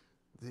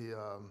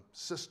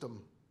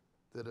system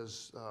that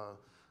is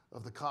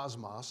of the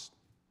cosmos.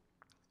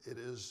 It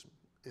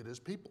is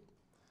people.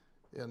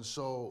 And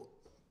so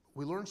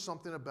we learn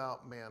something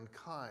about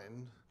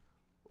mankind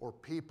or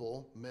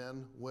people,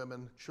 men,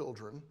 women,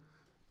 children,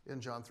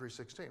 in John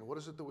 3:16. What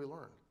is it that we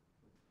learn?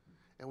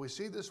 And we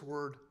see this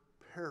word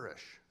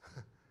perish.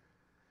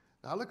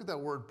 Now I look at that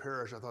word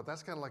perish, I thought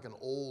that's kind of like an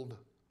old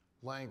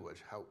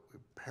language, how we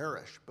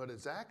perish, but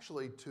it's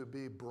actually to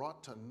be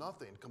brought to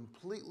nothing,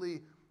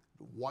 completely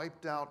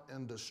wiped out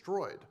and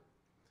destroyed.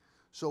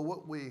 So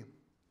what we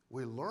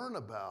learn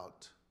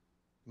about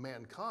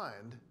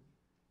mankind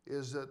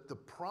is that the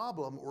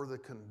problem or the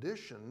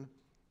condition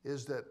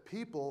is that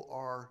people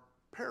are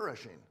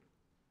perishing.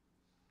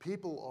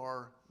 People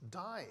are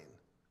dying.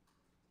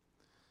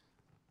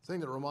 The thing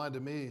that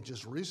reminded me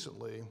just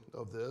recently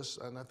of this,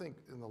 and I think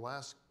in the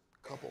last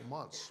couple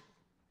months,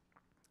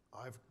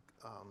 I've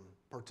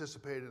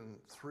participated in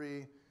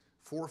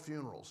 3-4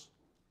 funerals.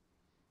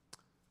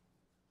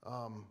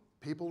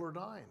 People are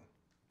dying.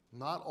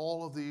 Not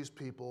all of these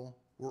people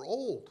were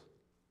old.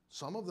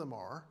 Some of them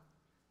are.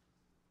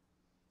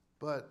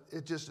 But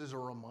it just is a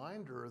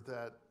reminder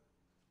that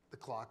the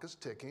clock is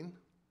ticking.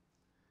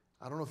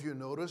 I don't know if you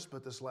noticed,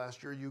 but this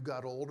last year you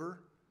got older.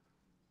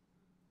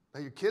 Now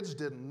your kids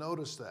didn't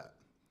notice that.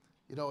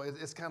 You know,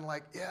 it's kind of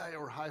like, yeah,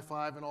 we're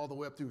high-fiving all the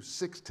way up through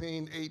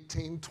 16,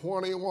 18,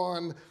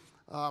 21.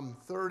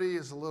 30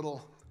 is a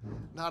little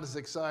not as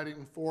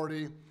exciting,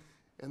 40.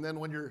 And then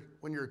when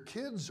your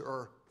kids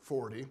are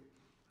 40,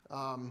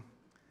 now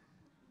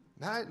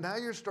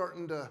you're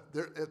starting to,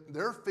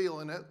 they're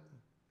feeling it,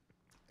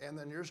 and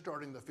then you're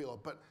starting to feel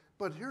it.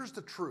 But here's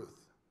the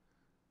truth.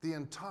 The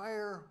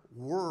entire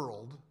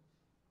world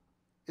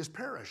is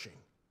perishing.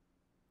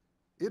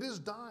 It is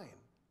dying.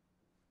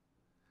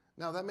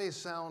 Now that may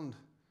sound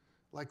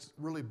like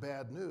really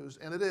bad news,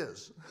 and it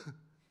is.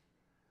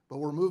 But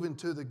we're moving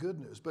to the good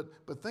news. But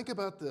think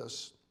about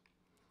this.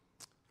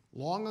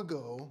 Long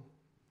ago,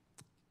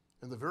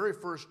 in the very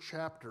first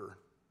chapter,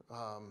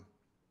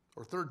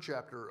 or 3rd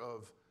chapter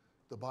of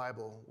the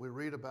Bible, we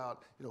read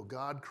about,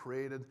 God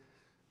created,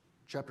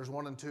 chapters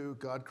 1 and 2,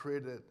 God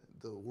created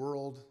the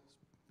world.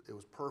 It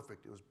was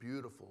perfect. It was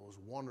beautiful. It was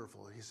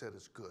wonderful. He said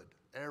it's good.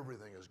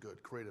 Everything is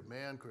good. Created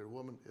man, created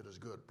woman, it is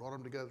good. Brought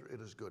them together, it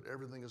is good.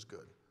 Everything is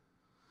good.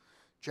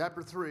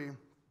 Chapter 3,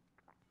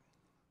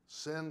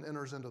 sin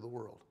enters into the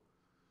world.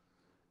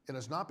 And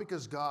it's not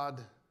because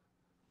God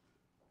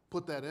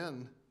put that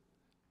in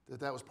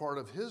that was part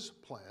of his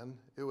plan.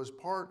 It was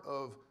part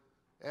of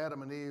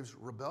Adam and Eve's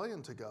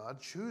rebellion to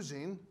God,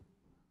 choosing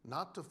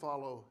not to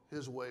follow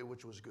his way,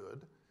 which was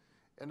good.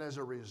 And as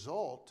a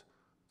result,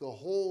 the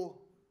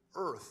whole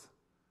earth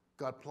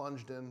got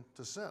plunged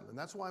into sin. And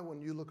that's why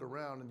when you look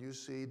around and you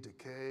see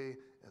decay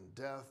and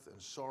death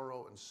and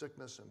sorrow and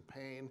sickness and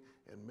pain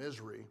and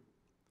misery,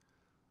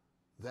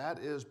 that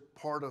is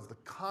part of the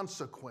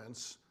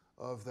consequence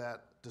of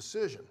that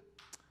decision.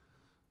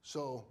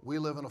 So we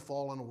live in a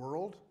fallen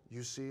world.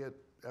 You see it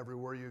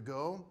everywhere you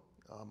go.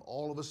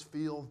 All of us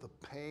feel the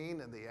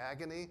pain and the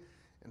agony.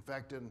 In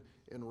fact,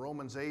 in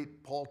Romans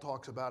 8, Paul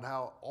talks about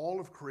how all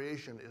of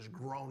creation is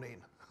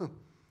groaning.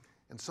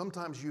 And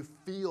sometimes you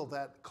feel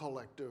that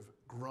collective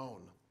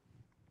groan.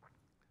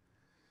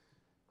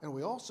 And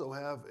we also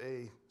have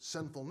a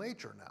sinful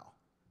nature now,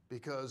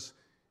 because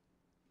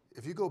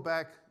if you go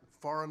back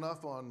far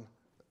enough on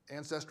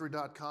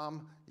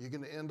Ancestry.com, you're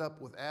going to end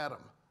up with Adam.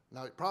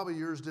 Now, probably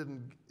yours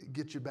didn't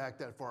get you back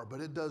that far,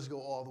 but it does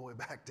go all the way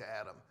back to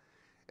Adam.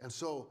 And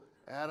so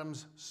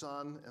Adam's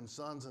son and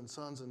sons and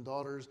sons and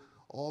daughters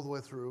all the way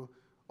through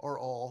are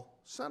all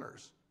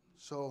sinners.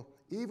 So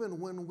even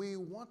when we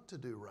want to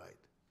do right,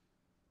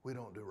 we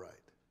don't do right.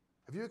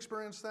 Have you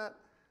experienced that?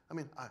 I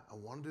mean, I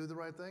want to do the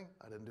right thing.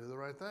 I didn't do the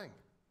right thing.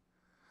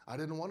 I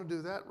didn't want to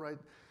do that right.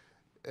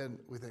 And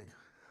we think,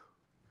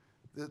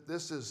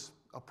 this is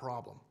a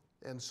problem.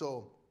 And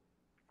so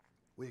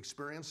we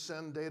experience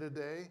sin day to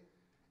day,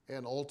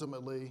 and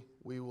ultimately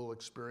we will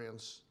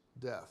experience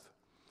death.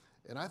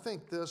 And I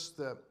think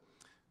that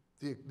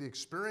the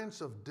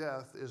experience of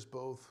death is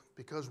both,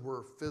 because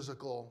we're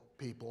physical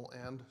people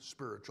and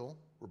spiritual.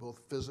 We're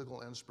both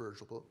physical and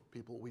spiritual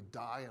people. We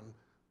die in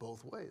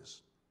both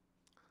ways.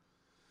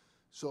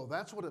 So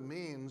that's what it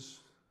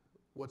means,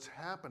 what's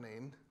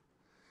happening,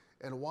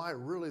 and why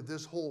really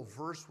this whole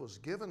verse was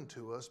given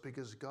to us,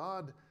 because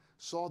God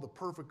saw the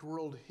perfect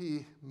world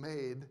He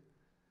made,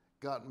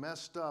 got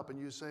messed up, and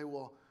you say,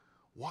 well,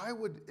 why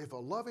would, if a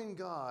loving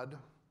God,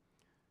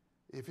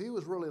 if He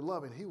was really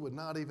loving, He would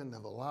not even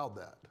have allowed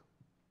that.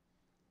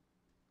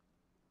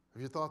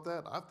 Have you thought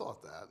that? I've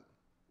thought that.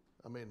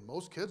 I mean,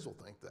 most kids will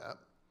think that.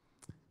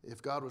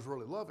 If God was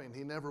really loving,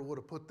 He never would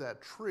have put that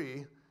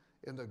tree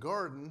in the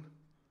garden,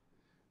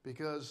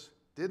 because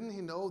didn't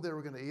He know they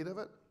were going to eat of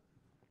it?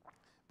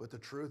 But the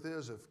truth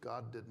is, if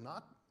God did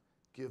not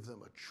give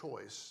them a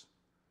choice,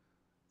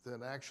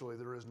 then actually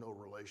there is no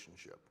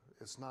relationship.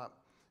 It's not,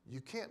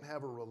 you can't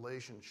have a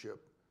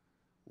relationship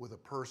with a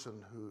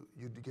person who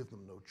you give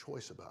them no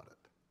choice about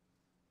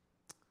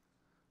it.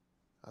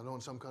 I know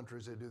in some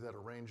countries they do that,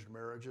 arranged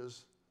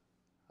marriages.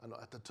 I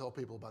have to tell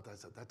people about that. I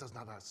said, that does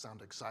not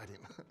sound exciting.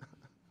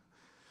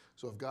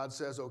 So if God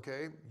says,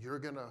 okay, you're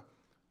going to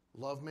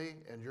love me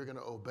and you're going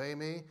to obey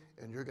me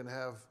and you're going to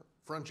have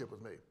friendship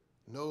with me.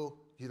 No,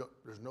 you don't,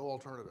 there's no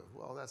alternative.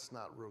 Well, that's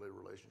not really a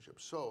relationship.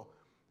 So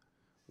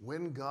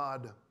when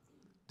God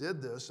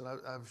did this, and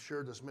I've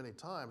shared this many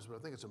times, but I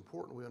think it's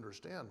important we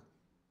understand,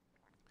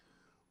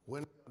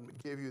 when God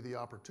gave you the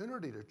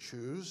opportunity to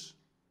choose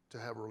to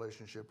have a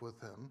relationship with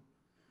Him,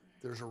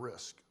 there's a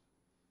risk.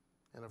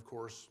 And of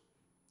course,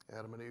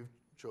 Adam and Eve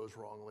chose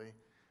wrongly.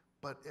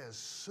 But as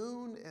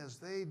soon as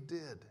they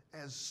did,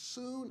 as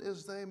soon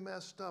as they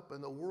messed up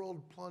and the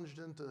world plunged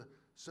into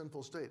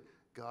sinful state,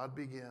 God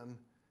began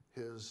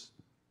His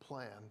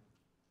plan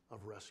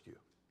of rescue.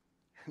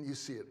 And you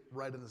see it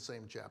right in the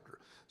same chapter.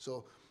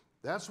 So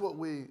that's what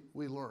we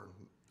learn.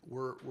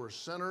 We're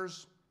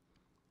sinners.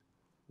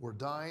 We're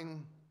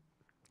dying.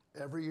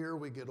 Every year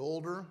we get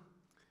older,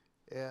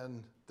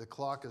 and the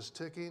clock is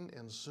ticking,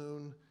 and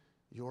soon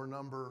your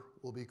number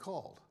will be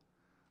called.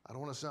 I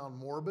don't want to sound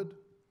morbid,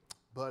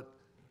 but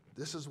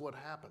this is what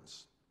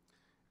happens.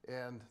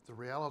 And the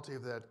reality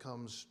of that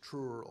comes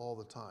truer all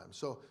the time.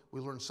 So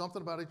we learn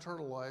something about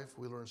eternal life.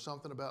 We learn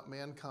something about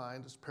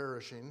mankind is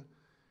perishing.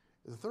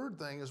 The third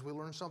thing is we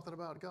learn something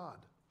about God.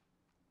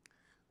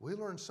 We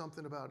learn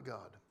something about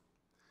God.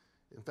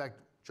 In fact,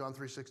 John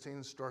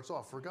 3:16 starts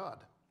off, for God.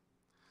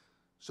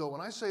 So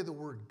when I say the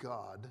word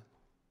God,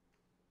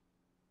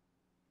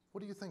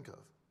 what do you think of?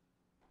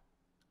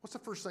 What's the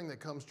first thing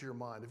that comes to your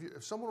mind?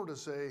 If someone were to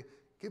say,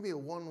 give me a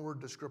one-word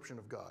description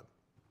of God,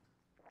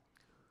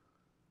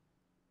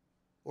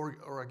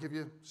 or I give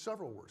you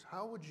several words,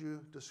 how would you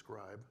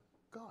describe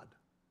God?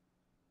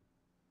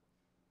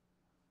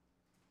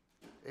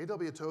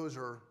 A.W.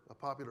 Tozer, a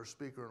popular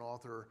speaker and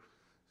author,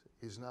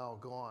 he's now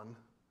gone,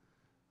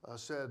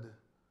 said,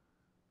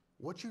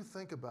 what you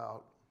think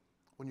about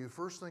when you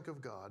first think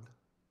of God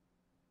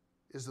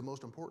is the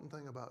most important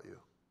thing about you.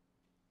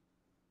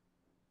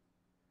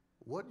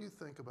 What you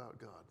think about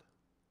God.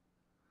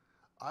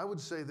 I would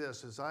say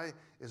this, as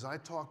I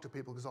talk to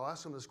people, because I'll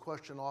ask them this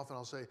question often,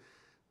 I'll say,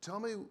 tell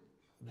me,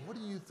 what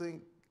do you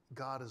think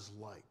God is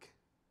like?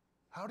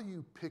 How do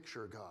you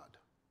picture God?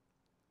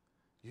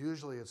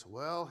 Usually it's,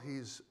 well,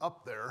 He's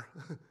up there,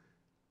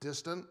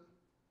 distant.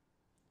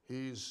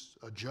 He's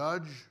a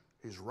judge.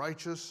 He's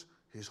righteous.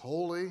 He's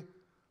holy.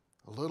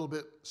 A little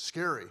bit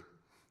scary.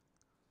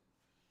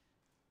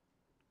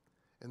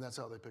 And that's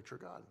how they picture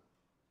God.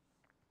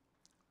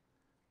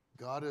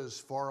 God is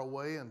far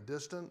away and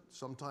distant,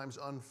 sometimes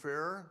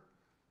unfair,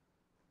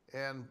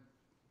 and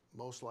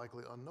most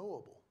likely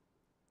unknowable.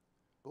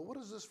 But what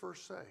does this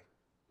verse say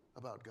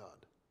about God?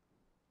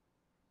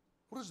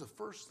 What is the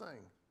first thing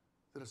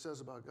that it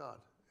says about God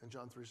in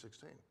John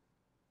 3:16?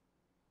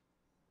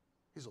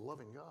 He's a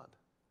loving God.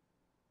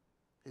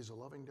 He's a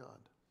loving God.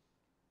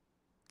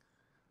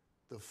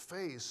 The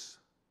face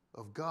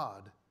of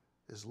God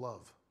is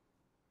love.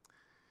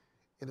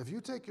 And if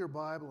you take your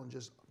Bible and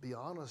just be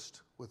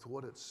honest with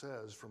what it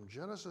says from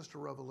Genesis to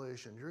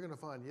Revelation, you're going to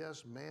find,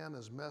 yes, man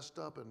is messed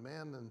up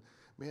and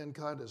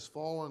mankind has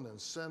fallen and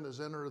sin has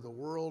entered the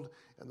world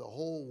and the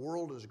whole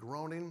world is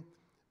groaning.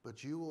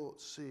 But you will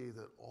see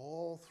that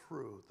all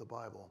through the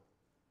Bible,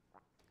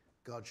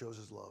 God shows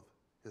his love,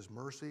 his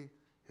mercy,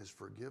 his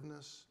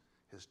forgiveness,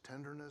 his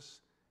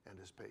tenderness, and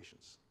his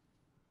patience.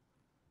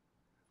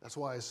 That's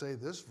why I say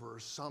this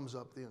verse sums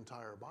up the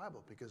entire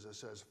Bible, because it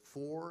says,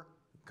 for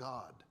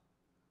God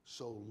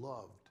so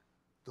loved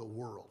the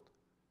world.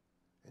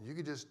 And you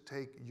could just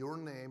take your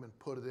name and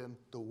put it in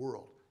the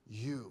world.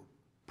 You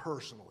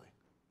personally,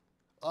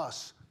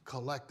 us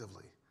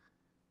collectively.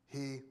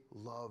 He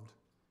loved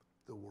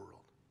the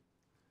world.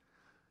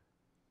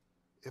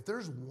 If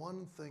there's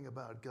one thing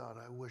about God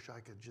I wish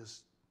I could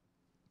just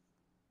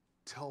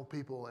tell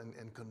people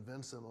and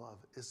convince them of,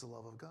 it's the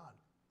love of God.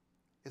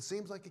 It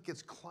seems like it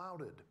gets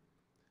clouded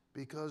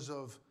because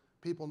of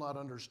people not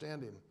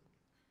understanding.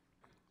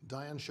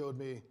 Diane showed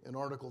me an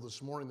article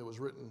this morning that was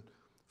written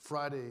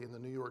Friday in the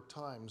New York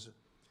Times.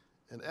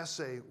 An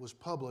essay was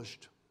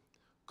published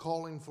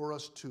calling for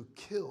us to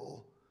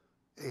kill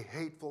a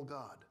hateful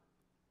God.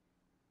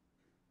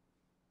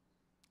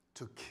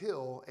 To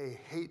kill a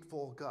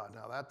hateful God.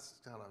 Now that's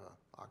kind of an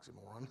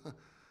oxymoron.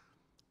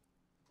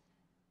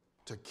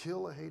 To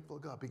kill a hateful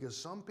God, because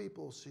some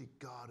people see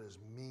God as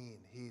mean.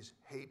 He's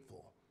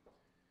hateful.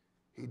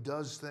 He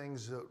does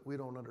things that we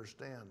don't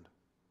understand.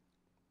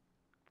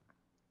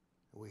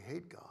 We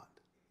hate God.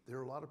 There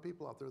are a lot of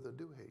people out there that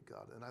do hate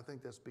God, and I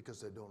think that's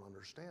because they don't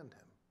understand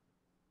him.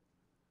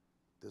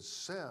 The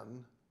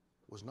sin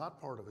was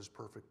not part of his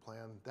perfect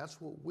plan.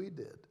 That's what we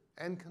did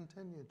and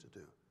continue to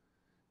do.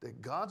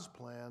 That God's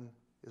plan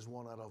is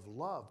one out of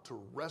love to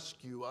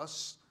rescue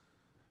us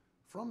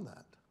from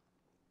that.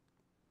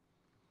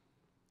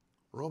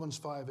 Romans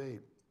 5:8,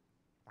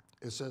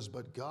 it says,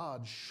 but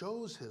God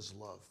shows his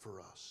love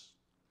for us,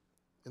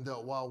 in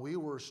that while we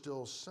were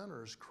still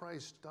sinners,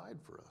 Christ died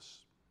for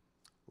us.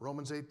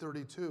 Romans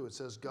 8:32, it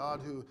says, God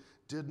who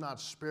did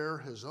not spare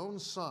his own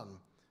son,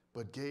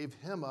 but gave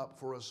him up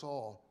for us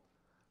all,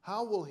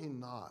 how will he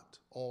not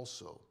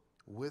also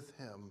with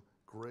him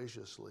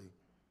graciously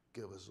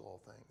give us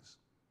all things?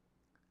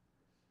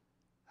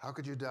 How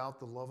could you doubt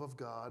the love of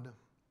God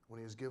when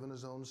he has given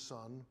his own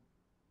son,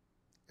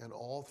 and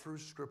all through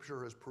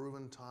Scripture has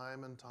proven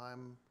time and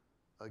time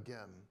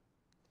again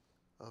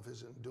of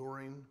his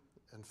enduring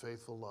and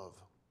faithful love?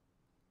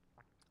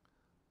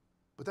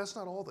 But that's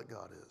not all that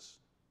God is.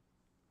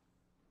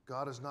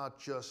 God is not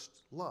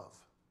just love.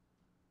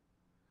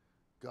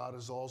 God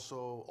is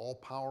also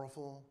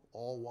all-powerful,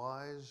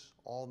 all-wise,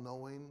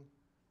 all-knowing.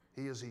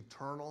 He is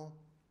eternal.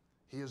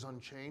 He is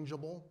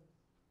unchangeable.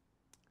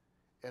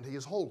 And he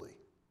is holy.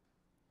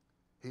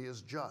 He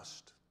is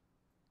just.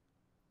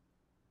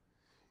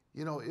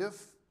 You know,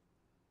 if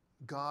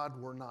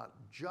God were not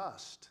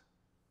just,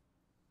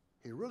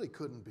 he really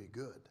couldn't be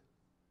good,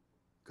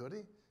 could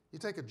he? You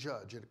take a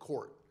judge in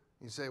court,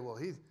 and you say, well,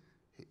 he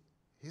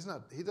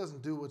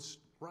doesn't do what's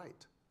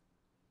right.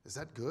 Is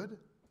that good?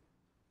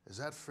 Is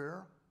that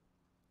fair?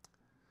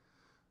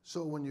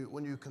 So when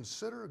you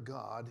consider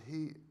God,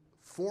 he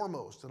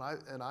foremost,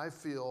 and I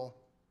feel,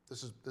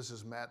 this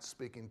is Matt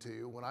speaking to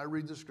you, when I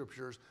read the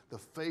Scriptures, the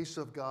face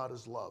of God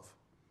is love.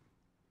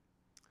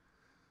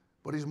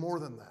 But he's more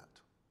than that.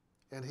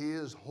 And he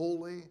is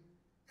holy,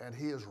 and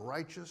he is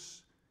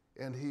righteous,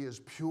 and he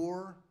is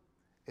pure,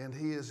 and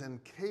he is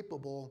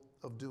incapable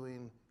of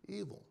doing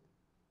evil.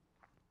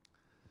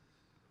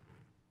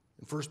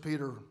 In 1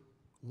 Peter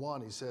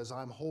 1, he says,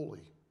 I'm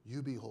holy,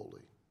 you be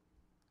holy.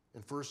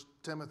 In 1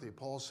 Timothy,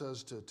 Paul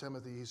says to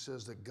Timothy, he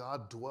says that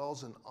God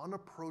dwells in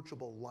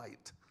unapproachable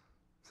light.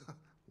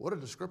 What a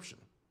description.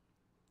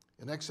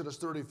 In Exodus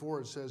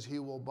 34, it says he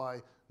will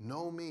by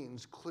no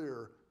means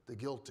clear the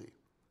guilty.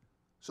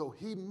 So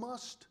he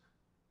must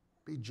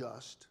be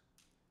just.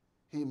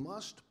 He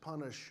must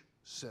punish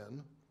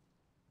sin.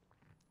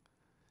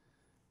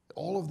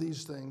 All of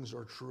these things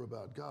are true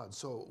about God.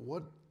 So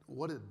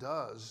what it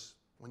does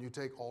when you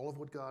take all of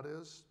what God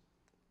is,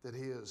 that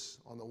he is,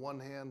 on the one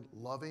hand,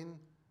 loving,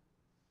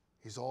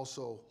 he's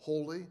also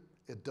holy,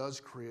 it does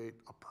create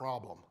a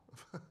problem.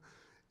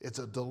 It's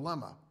a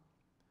dilemma.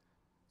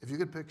 If you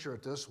could picture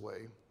it this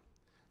way,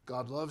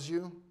 God loves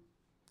you.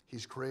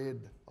 He's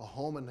created a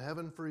home in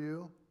heaven for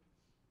you.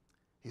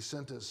 He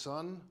sent his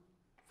son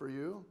for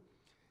you.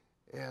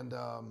 And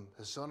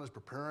his son is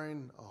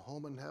preparing a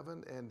home in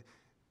heaven. And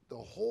the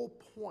whole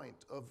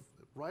point of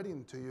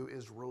writing to you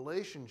is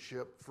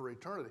relationship for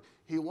eternity.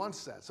 He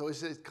wants that. So he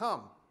says,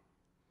 come.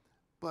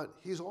 But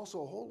he's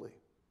also holy.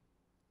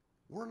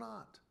 We're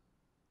not.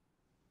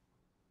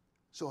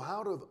 So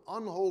how do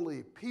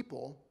unholy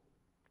people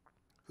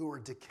who are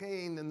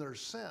decaying in their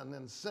sin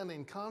and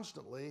sinning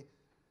constantly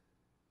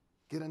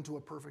get into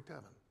a perfect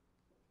heaven?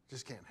 It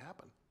just can't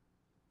happen.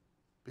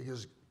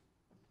 Because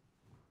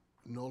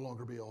no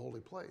longer be a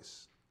holy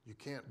place. You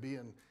can't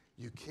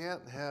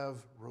have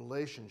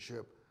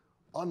relationship,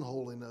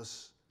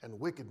 unholiness and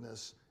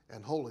wickedness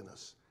and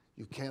holiness.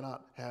 You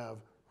cannot have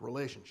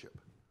relationship.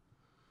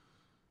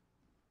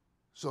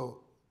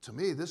 So to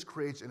me, this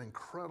creates an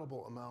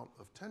incredible amount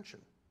of tension,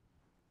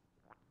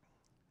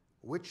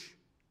 which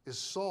is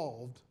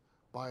solved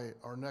by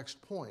our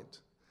next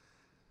point.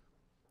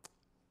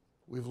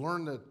 We've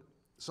learned that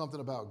something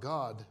about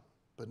God,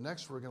 but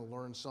next we're going to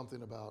learn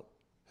something about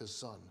his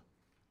son.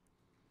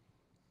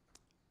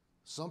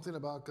 Something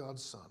about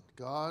God's son.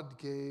 God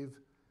gave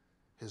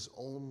his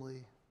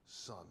only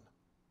son.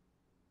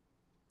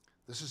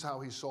 This is how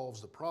he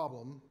solves the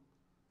problem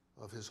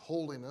of his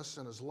holiness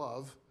and his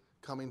love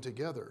coming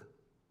together.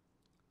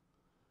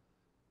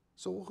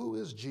 So who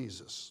is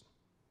Jesus?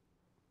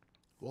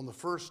 Well, in the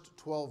first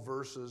 12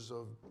 verses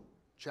of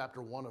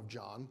chapter 1 of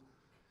John,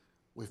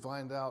 we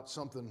find out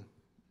something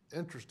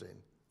interesting,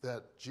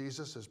 that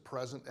Jesus is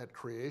present at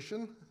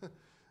creation.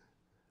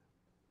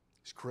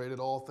 He's created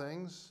all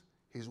things.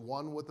 He's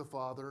one with the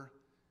Father,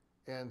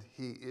 and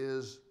he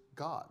is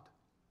God.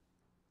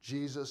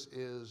 Jesus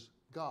is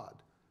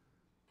God.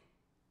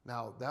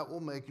 Now, that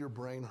will make your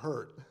brain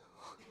hurt.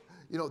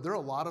 You know, there are a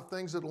lot of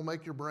things that will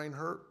make your brain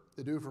hurt.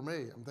 They do for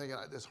me. I'm thinking,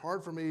 it's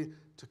hard for me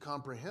to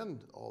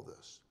comprehend all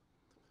this.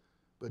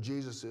 But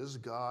Jesus is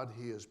God.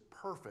 He is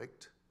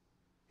perfect.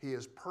 He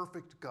is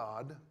perfect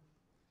God,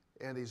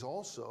 and he's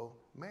also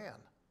man.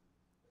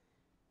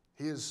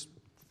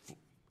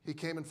 He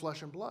came in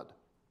flesh and blood.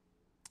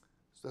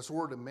 So that's the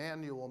word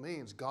Emmanuel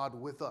means, God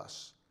with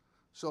us.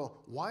 So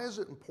why is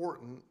it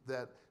important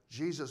that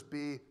Jesus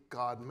be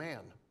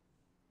God-man?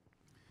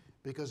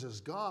 Because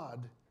as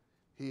God,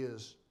 he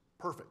is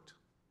perfect.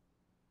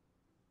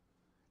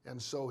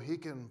 And so he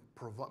can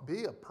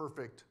be a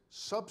perfect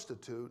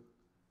substitute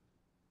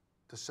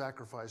to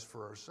sacrifice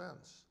for our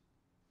sins.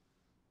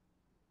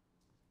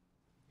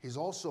 He's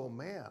also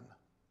man.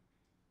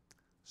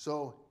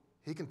 So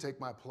he can take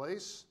my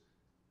place.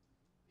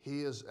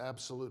 He is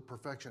absolute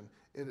perfection.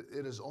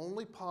 It is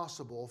only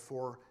possible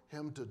for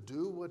him to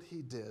do what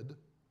he did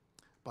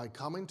by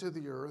coming to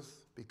the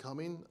earth,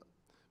 becoming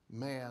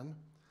man,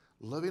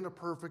 living a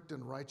perfect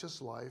and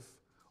righteous life,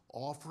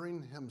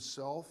 offering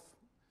himself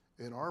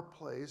in our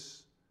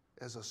place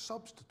as a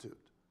substitute.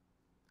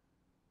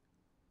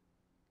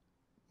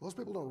 Most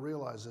people don't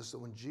realize this, that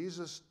when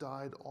Jesus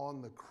died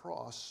on the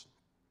cross,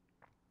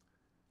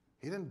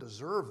 he didn't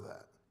deserve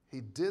that. He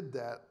did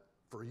that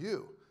for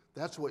you.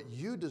 That's what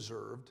you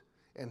deserved,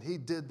 and he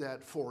did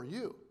that for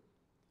you.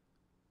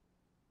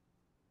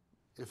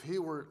 If he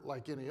were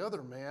like any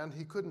other man,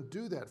 he couldn't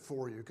do that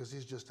for you because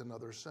he's just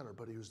another sinner.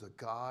 But he was the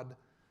God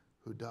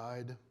who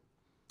died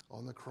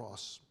on the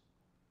cross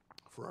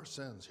for our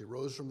sins. He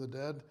rose from the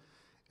dead,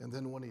 and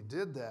then when he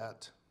did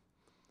that,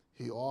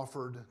 he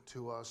offered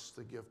to us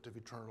the gift of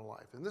eternal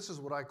life. And this is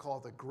what I call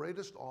the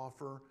greatest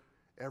offer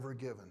ever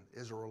given,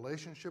 is a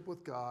relationship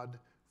with God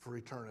for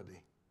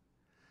eternity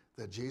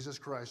that Jesus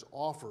Christ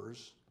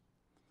offers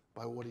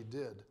by what he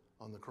did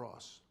on the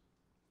cross.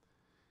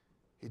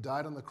 He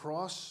died on the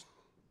cross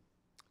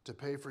to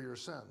pay for your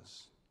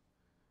sins.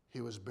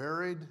 He was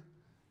buried,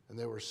 and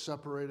they were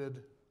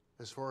separated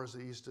as far as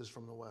the east is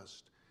from the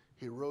west.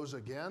 He rose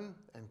again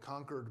and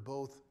conquered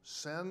both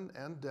sin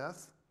and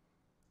death.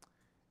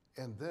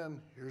 And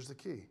then, here's the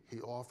key,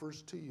 he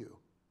offers to you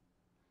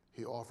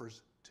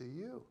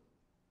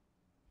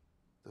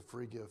the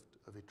free gift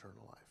of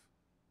eternal life.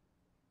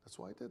 That's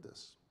why he did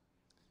this.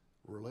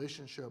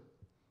 Relationship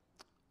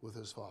with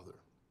his Father.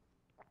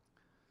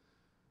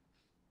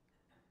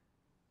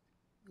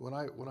 When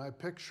I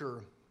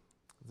picture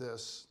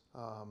this,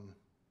 I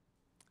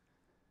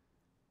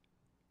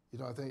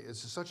think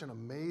it's such an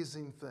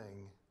amazing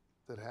thing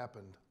that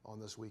happened on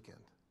this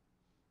weekend.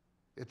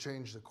 It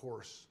changed the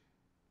course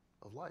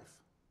of life.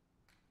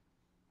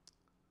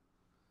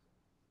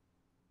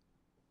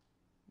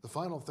 The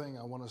final thing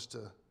I want us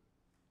to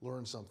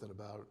learn something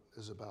about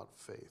is about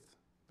faith.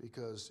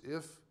 Because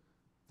if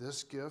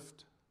this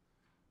gift,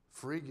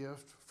 free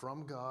gift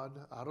from God,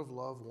 out of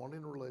love,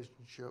 wanting a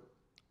relationship,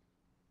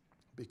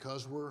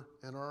 because we're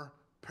in our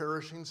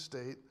perishing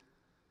state,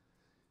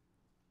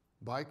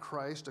 by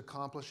Christ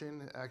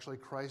accomplishing, actually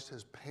Christ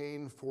has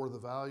paying for the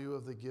value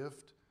of the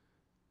gift,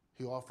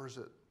 he offers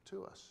it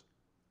to us.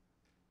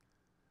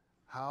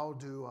 How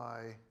do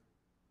I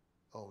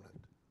own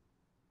it?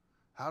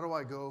 How do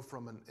I go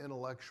from an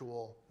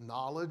intellectual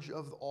knowledge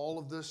of all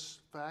of this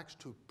facts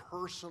to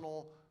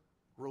personal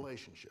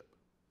relationship?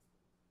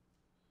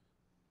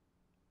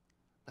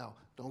 Now,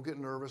 don't get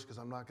nervous because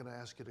I'm not going to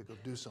ask you to go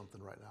do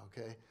something right now,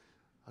 okay?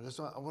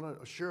 I want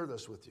to share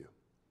this with you.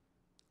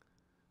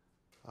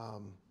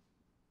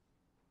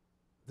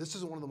 This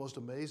is one of the most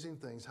amazing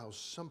things, how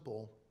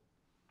simple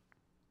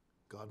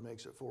God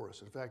makes it for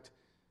us. In fact,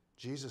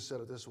 Jesus said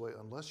it this way,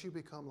 unless you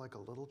become like a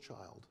little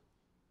child,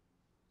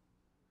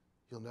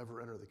 you'll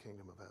never enter the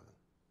kingdom of heaven.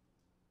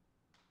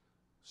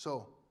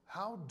 So,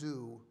 how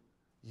do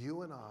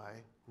you and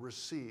I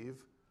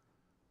receive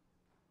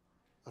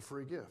a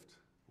free gift?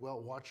 Well,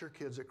 watch your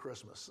kids at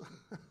Christmas.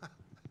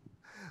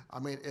 I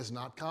mean, it's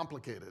not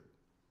complicated.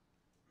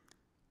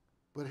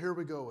 But here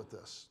we go with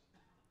this.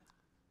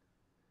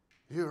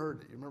 You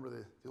remember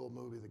the old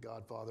movie, The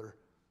Godfather?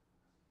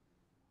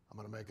 I'm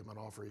going to make him an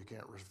offer you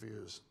can't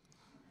refuse.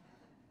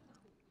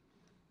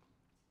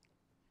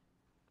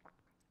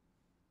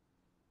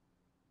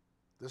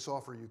 This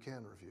offer you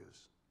can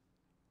refuse.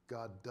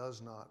 God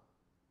does not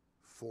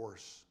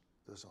force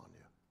this on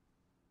you.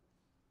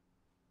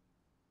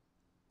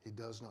 He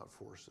does not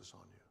force this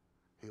on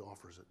you. He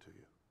offers it to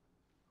you.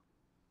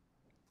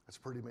 That's a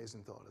pretty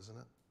amazing thought, isn't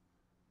it?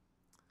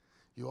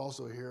 You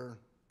also hear,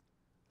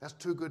 that's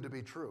too good to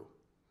be true.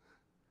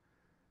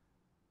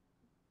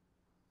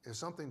 If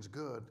something's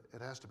good,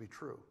 it has to be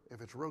true.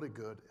 If it's really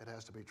good, it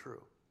has to be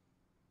true.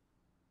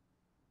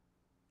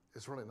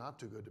 It's really not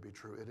too good to be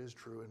true. It is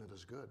true and it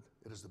is good.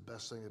 It is the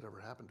best thing that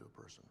ever happened to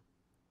a person.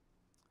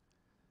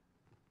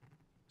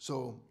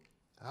 So,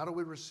 how do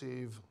we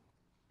receive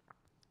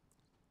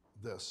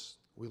this?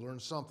 We learn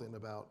something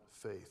about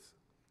faith.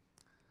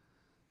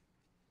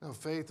 Now,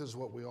 faith is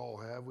what we all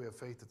have. We have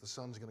faith that the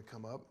sun's going to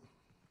come up.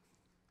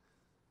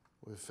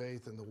 We have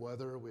faith in the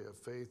weather. We have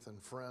faith in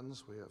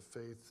friends. We have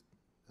faith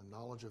in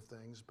knowledge of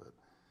things. But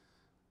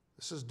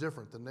this is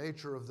different. The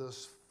nature of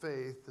this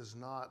faith is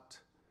not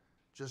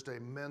just a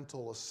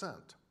mental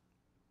assent.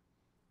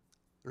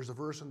 There's a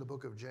verse in the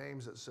book of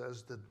James that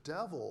says, the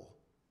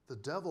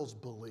devils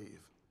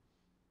believe,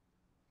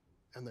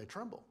 and they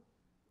tremble.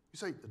 You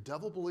say, the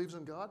devil believes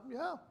in God?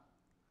 Yeah,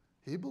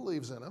 he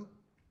believes in him.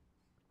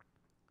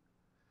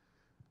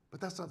 But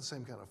that's not the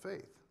same kind of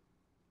faith.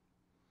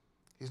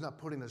 He's not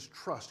putting his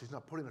trust. He's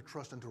not putting a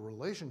trust into a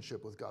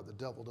relationship with God. The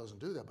devil doesn't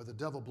do that. But the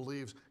devil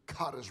believes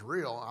God is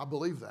real. I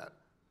believe that.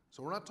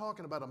 So we're not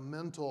talking about a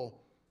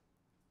mental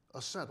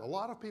assent. A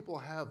lot of people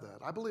have that.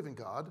 I believe in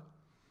God.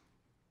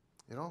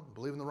 You know, I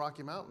believe in the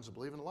Rocky Mountains. I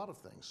believe in a lot of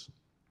things.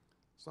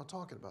 It's not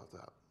talking about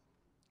that.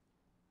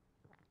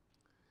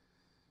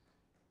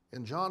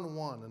 In John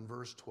 1 and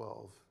verse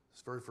 12,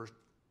 this very first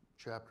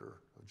chapter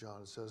of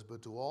John, it says,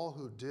 but to all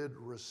who did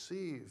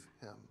receive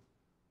him,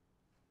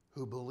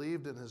 who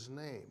believed in his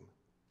name,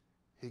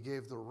 he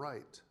gave the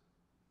right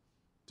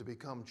to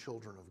become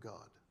children of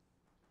God.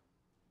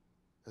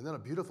 And then a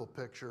beautiful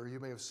picture, you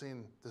may have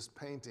seen this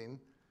painting,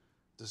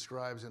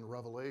 describes in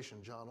Revelation.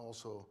 John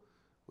also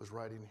was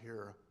writing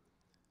here.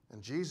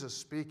 And Jesus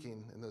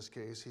speaking in this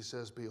case, he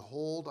says,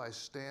 behold, I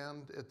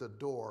stand at the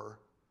door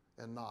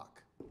and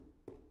knock.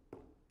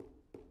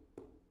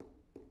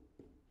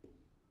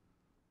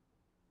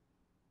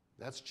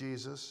 That's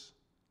Jesus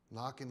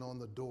knocking on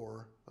the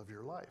door of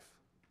your life.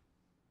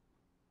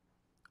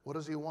 What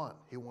does he want?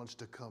 He wants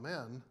to come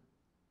in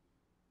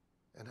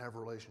and have a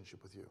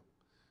relationship with you.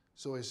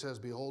 So he says,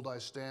 behold, I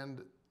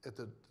stand at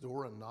the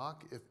door and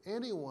knock. If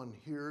anyone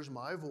hears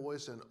my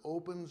voice and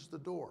opens the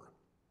door,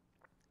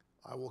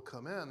 I will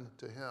come in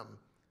to him.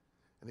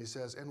 And he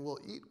says, and will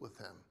eat with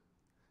him,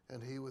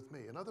 and he with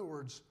me. In other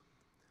words,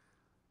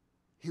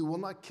 he will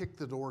not kick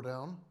the door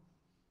down.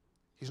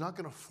 He's not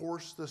going to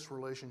force this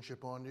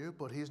relationship on you,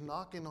 but he's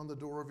knocking on the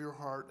door of your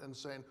heart and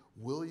saying,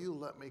 will you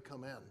let me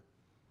come in?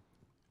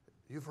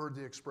 You've heard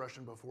the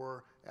expression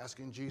before,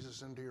 asking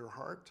Jesus into your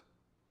heart.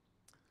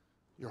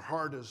 Your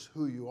heart is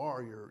who you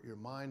are, your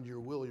mind,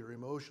 your will, your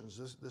emotions.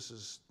 This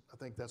is, I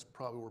think that's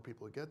probably where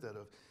people get that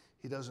of.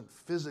 He doesn't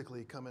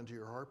physically come into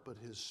your heart, but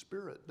his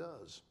spirit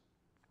does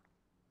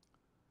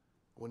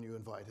when you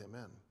invite him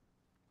in.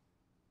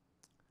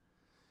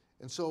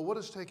 And so what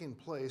is taking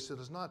place, it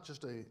is not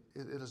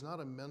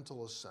a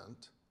mental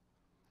assent.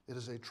 It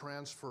is a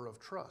transfer of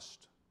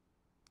trust.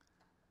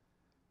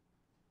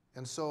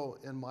 And so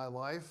in my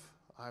life,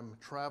 I'm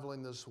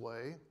traveling this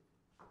way,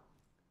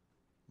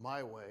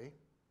 my way.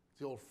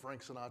 The old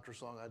Frank Sinatra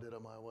song, I Did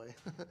It My Way.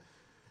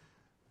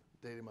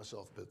 Dating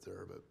myself a bit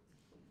there, but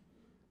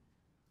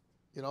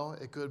you know,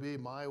 it could be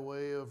my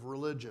way of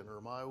religion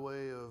or my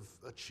way of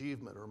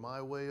achievement or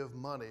my way of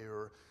money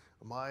or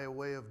my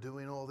way of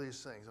doing all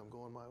these things. I'm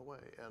going my way.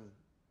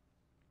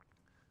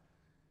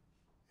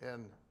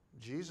 And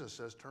Jesus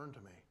says, turn to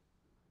me.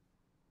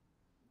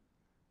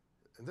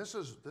 And this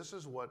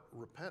is what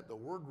repent, the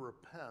word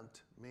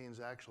repent means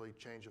actually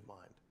change of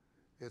mind.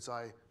 It's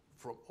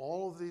from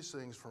all of these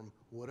things, from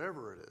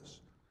whatever it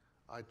is,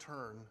 I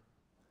turn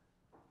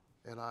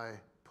and I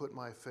put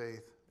my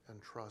faith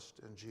and trust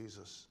in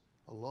Jesus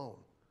alone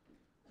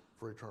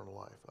for eternal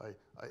life.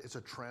 It's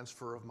a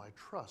transfer of my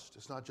trust.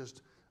 It's not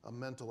just a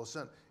mental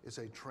assent. It's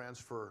a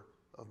transfer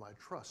of my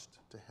trust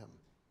to him.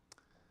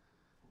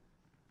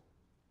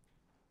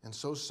 And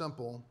so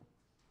simple,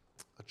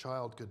 a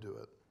child could do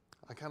it.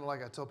 I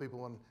tell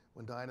people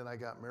when Diane and I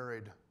got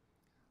married,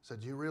 I said,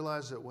 do you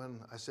realize that when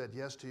I said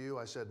yes to you,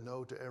 I said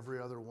no to every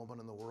other woman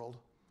in the world?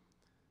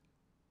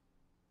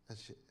 And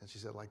she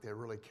said, like they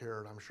really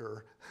cared, I'm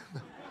sure.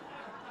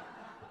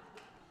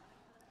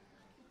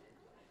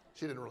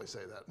 She didn't really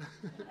say that.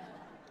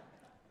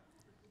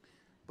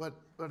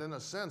 But in a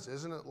sense,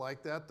 isn't it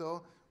like that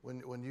though?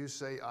 When you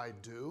say I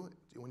do,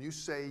 when you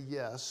say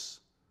yes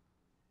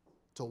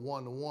to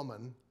one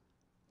woman,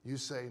 you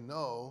say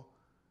no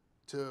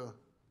to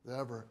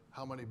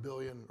how many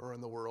billion are in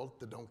the world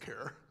that don't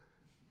care.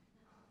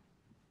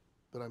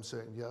 But I'm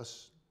saying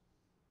yes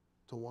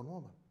to one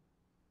woman.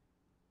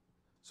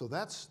 So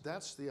that's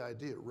the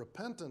idea.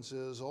 Repentance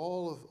is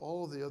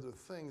all of the other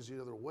things,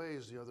 the other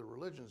ways, the other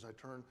religions. I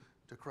turn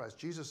to Christ.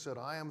 Jesus said,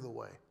 I am the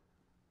way.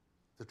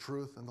 the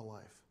truth, and the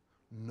life.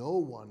 No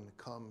one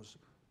comes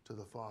to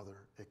the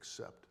Father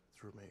except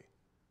through me.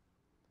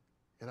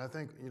 And I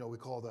think, we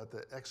call that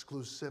the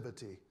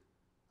exclusivity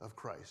of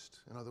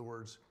Christ. In other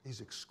words,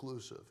 he's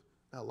exclusive.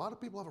 Now, a lot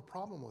of people have a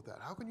problem with that.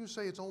 How can you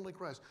say it's only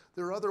Christ?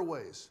 There are other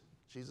ways.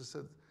 Jesus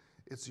said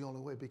it's the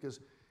only way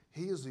because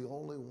he is the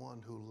only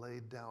one who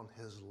laid down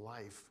his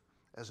life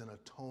as an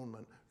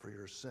atonement for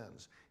your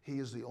sins. He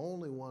is the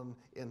only one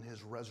in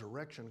his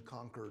resurrection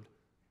conquered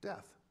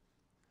death.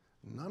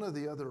 None of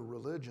the other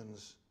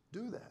religions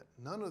do that.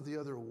 None of the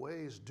other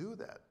ways do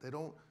that. They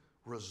don't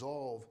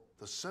resolve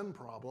the sin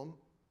problem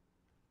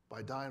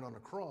by dying on a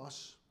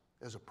cross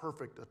as a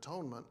perfect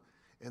atonement,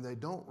 and they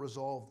don't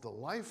resolve the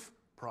life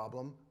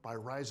problem by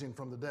rising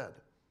from the dead.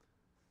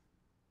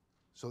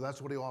 So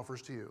that's what he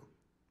offers to you.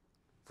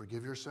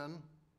 Forgive your sin,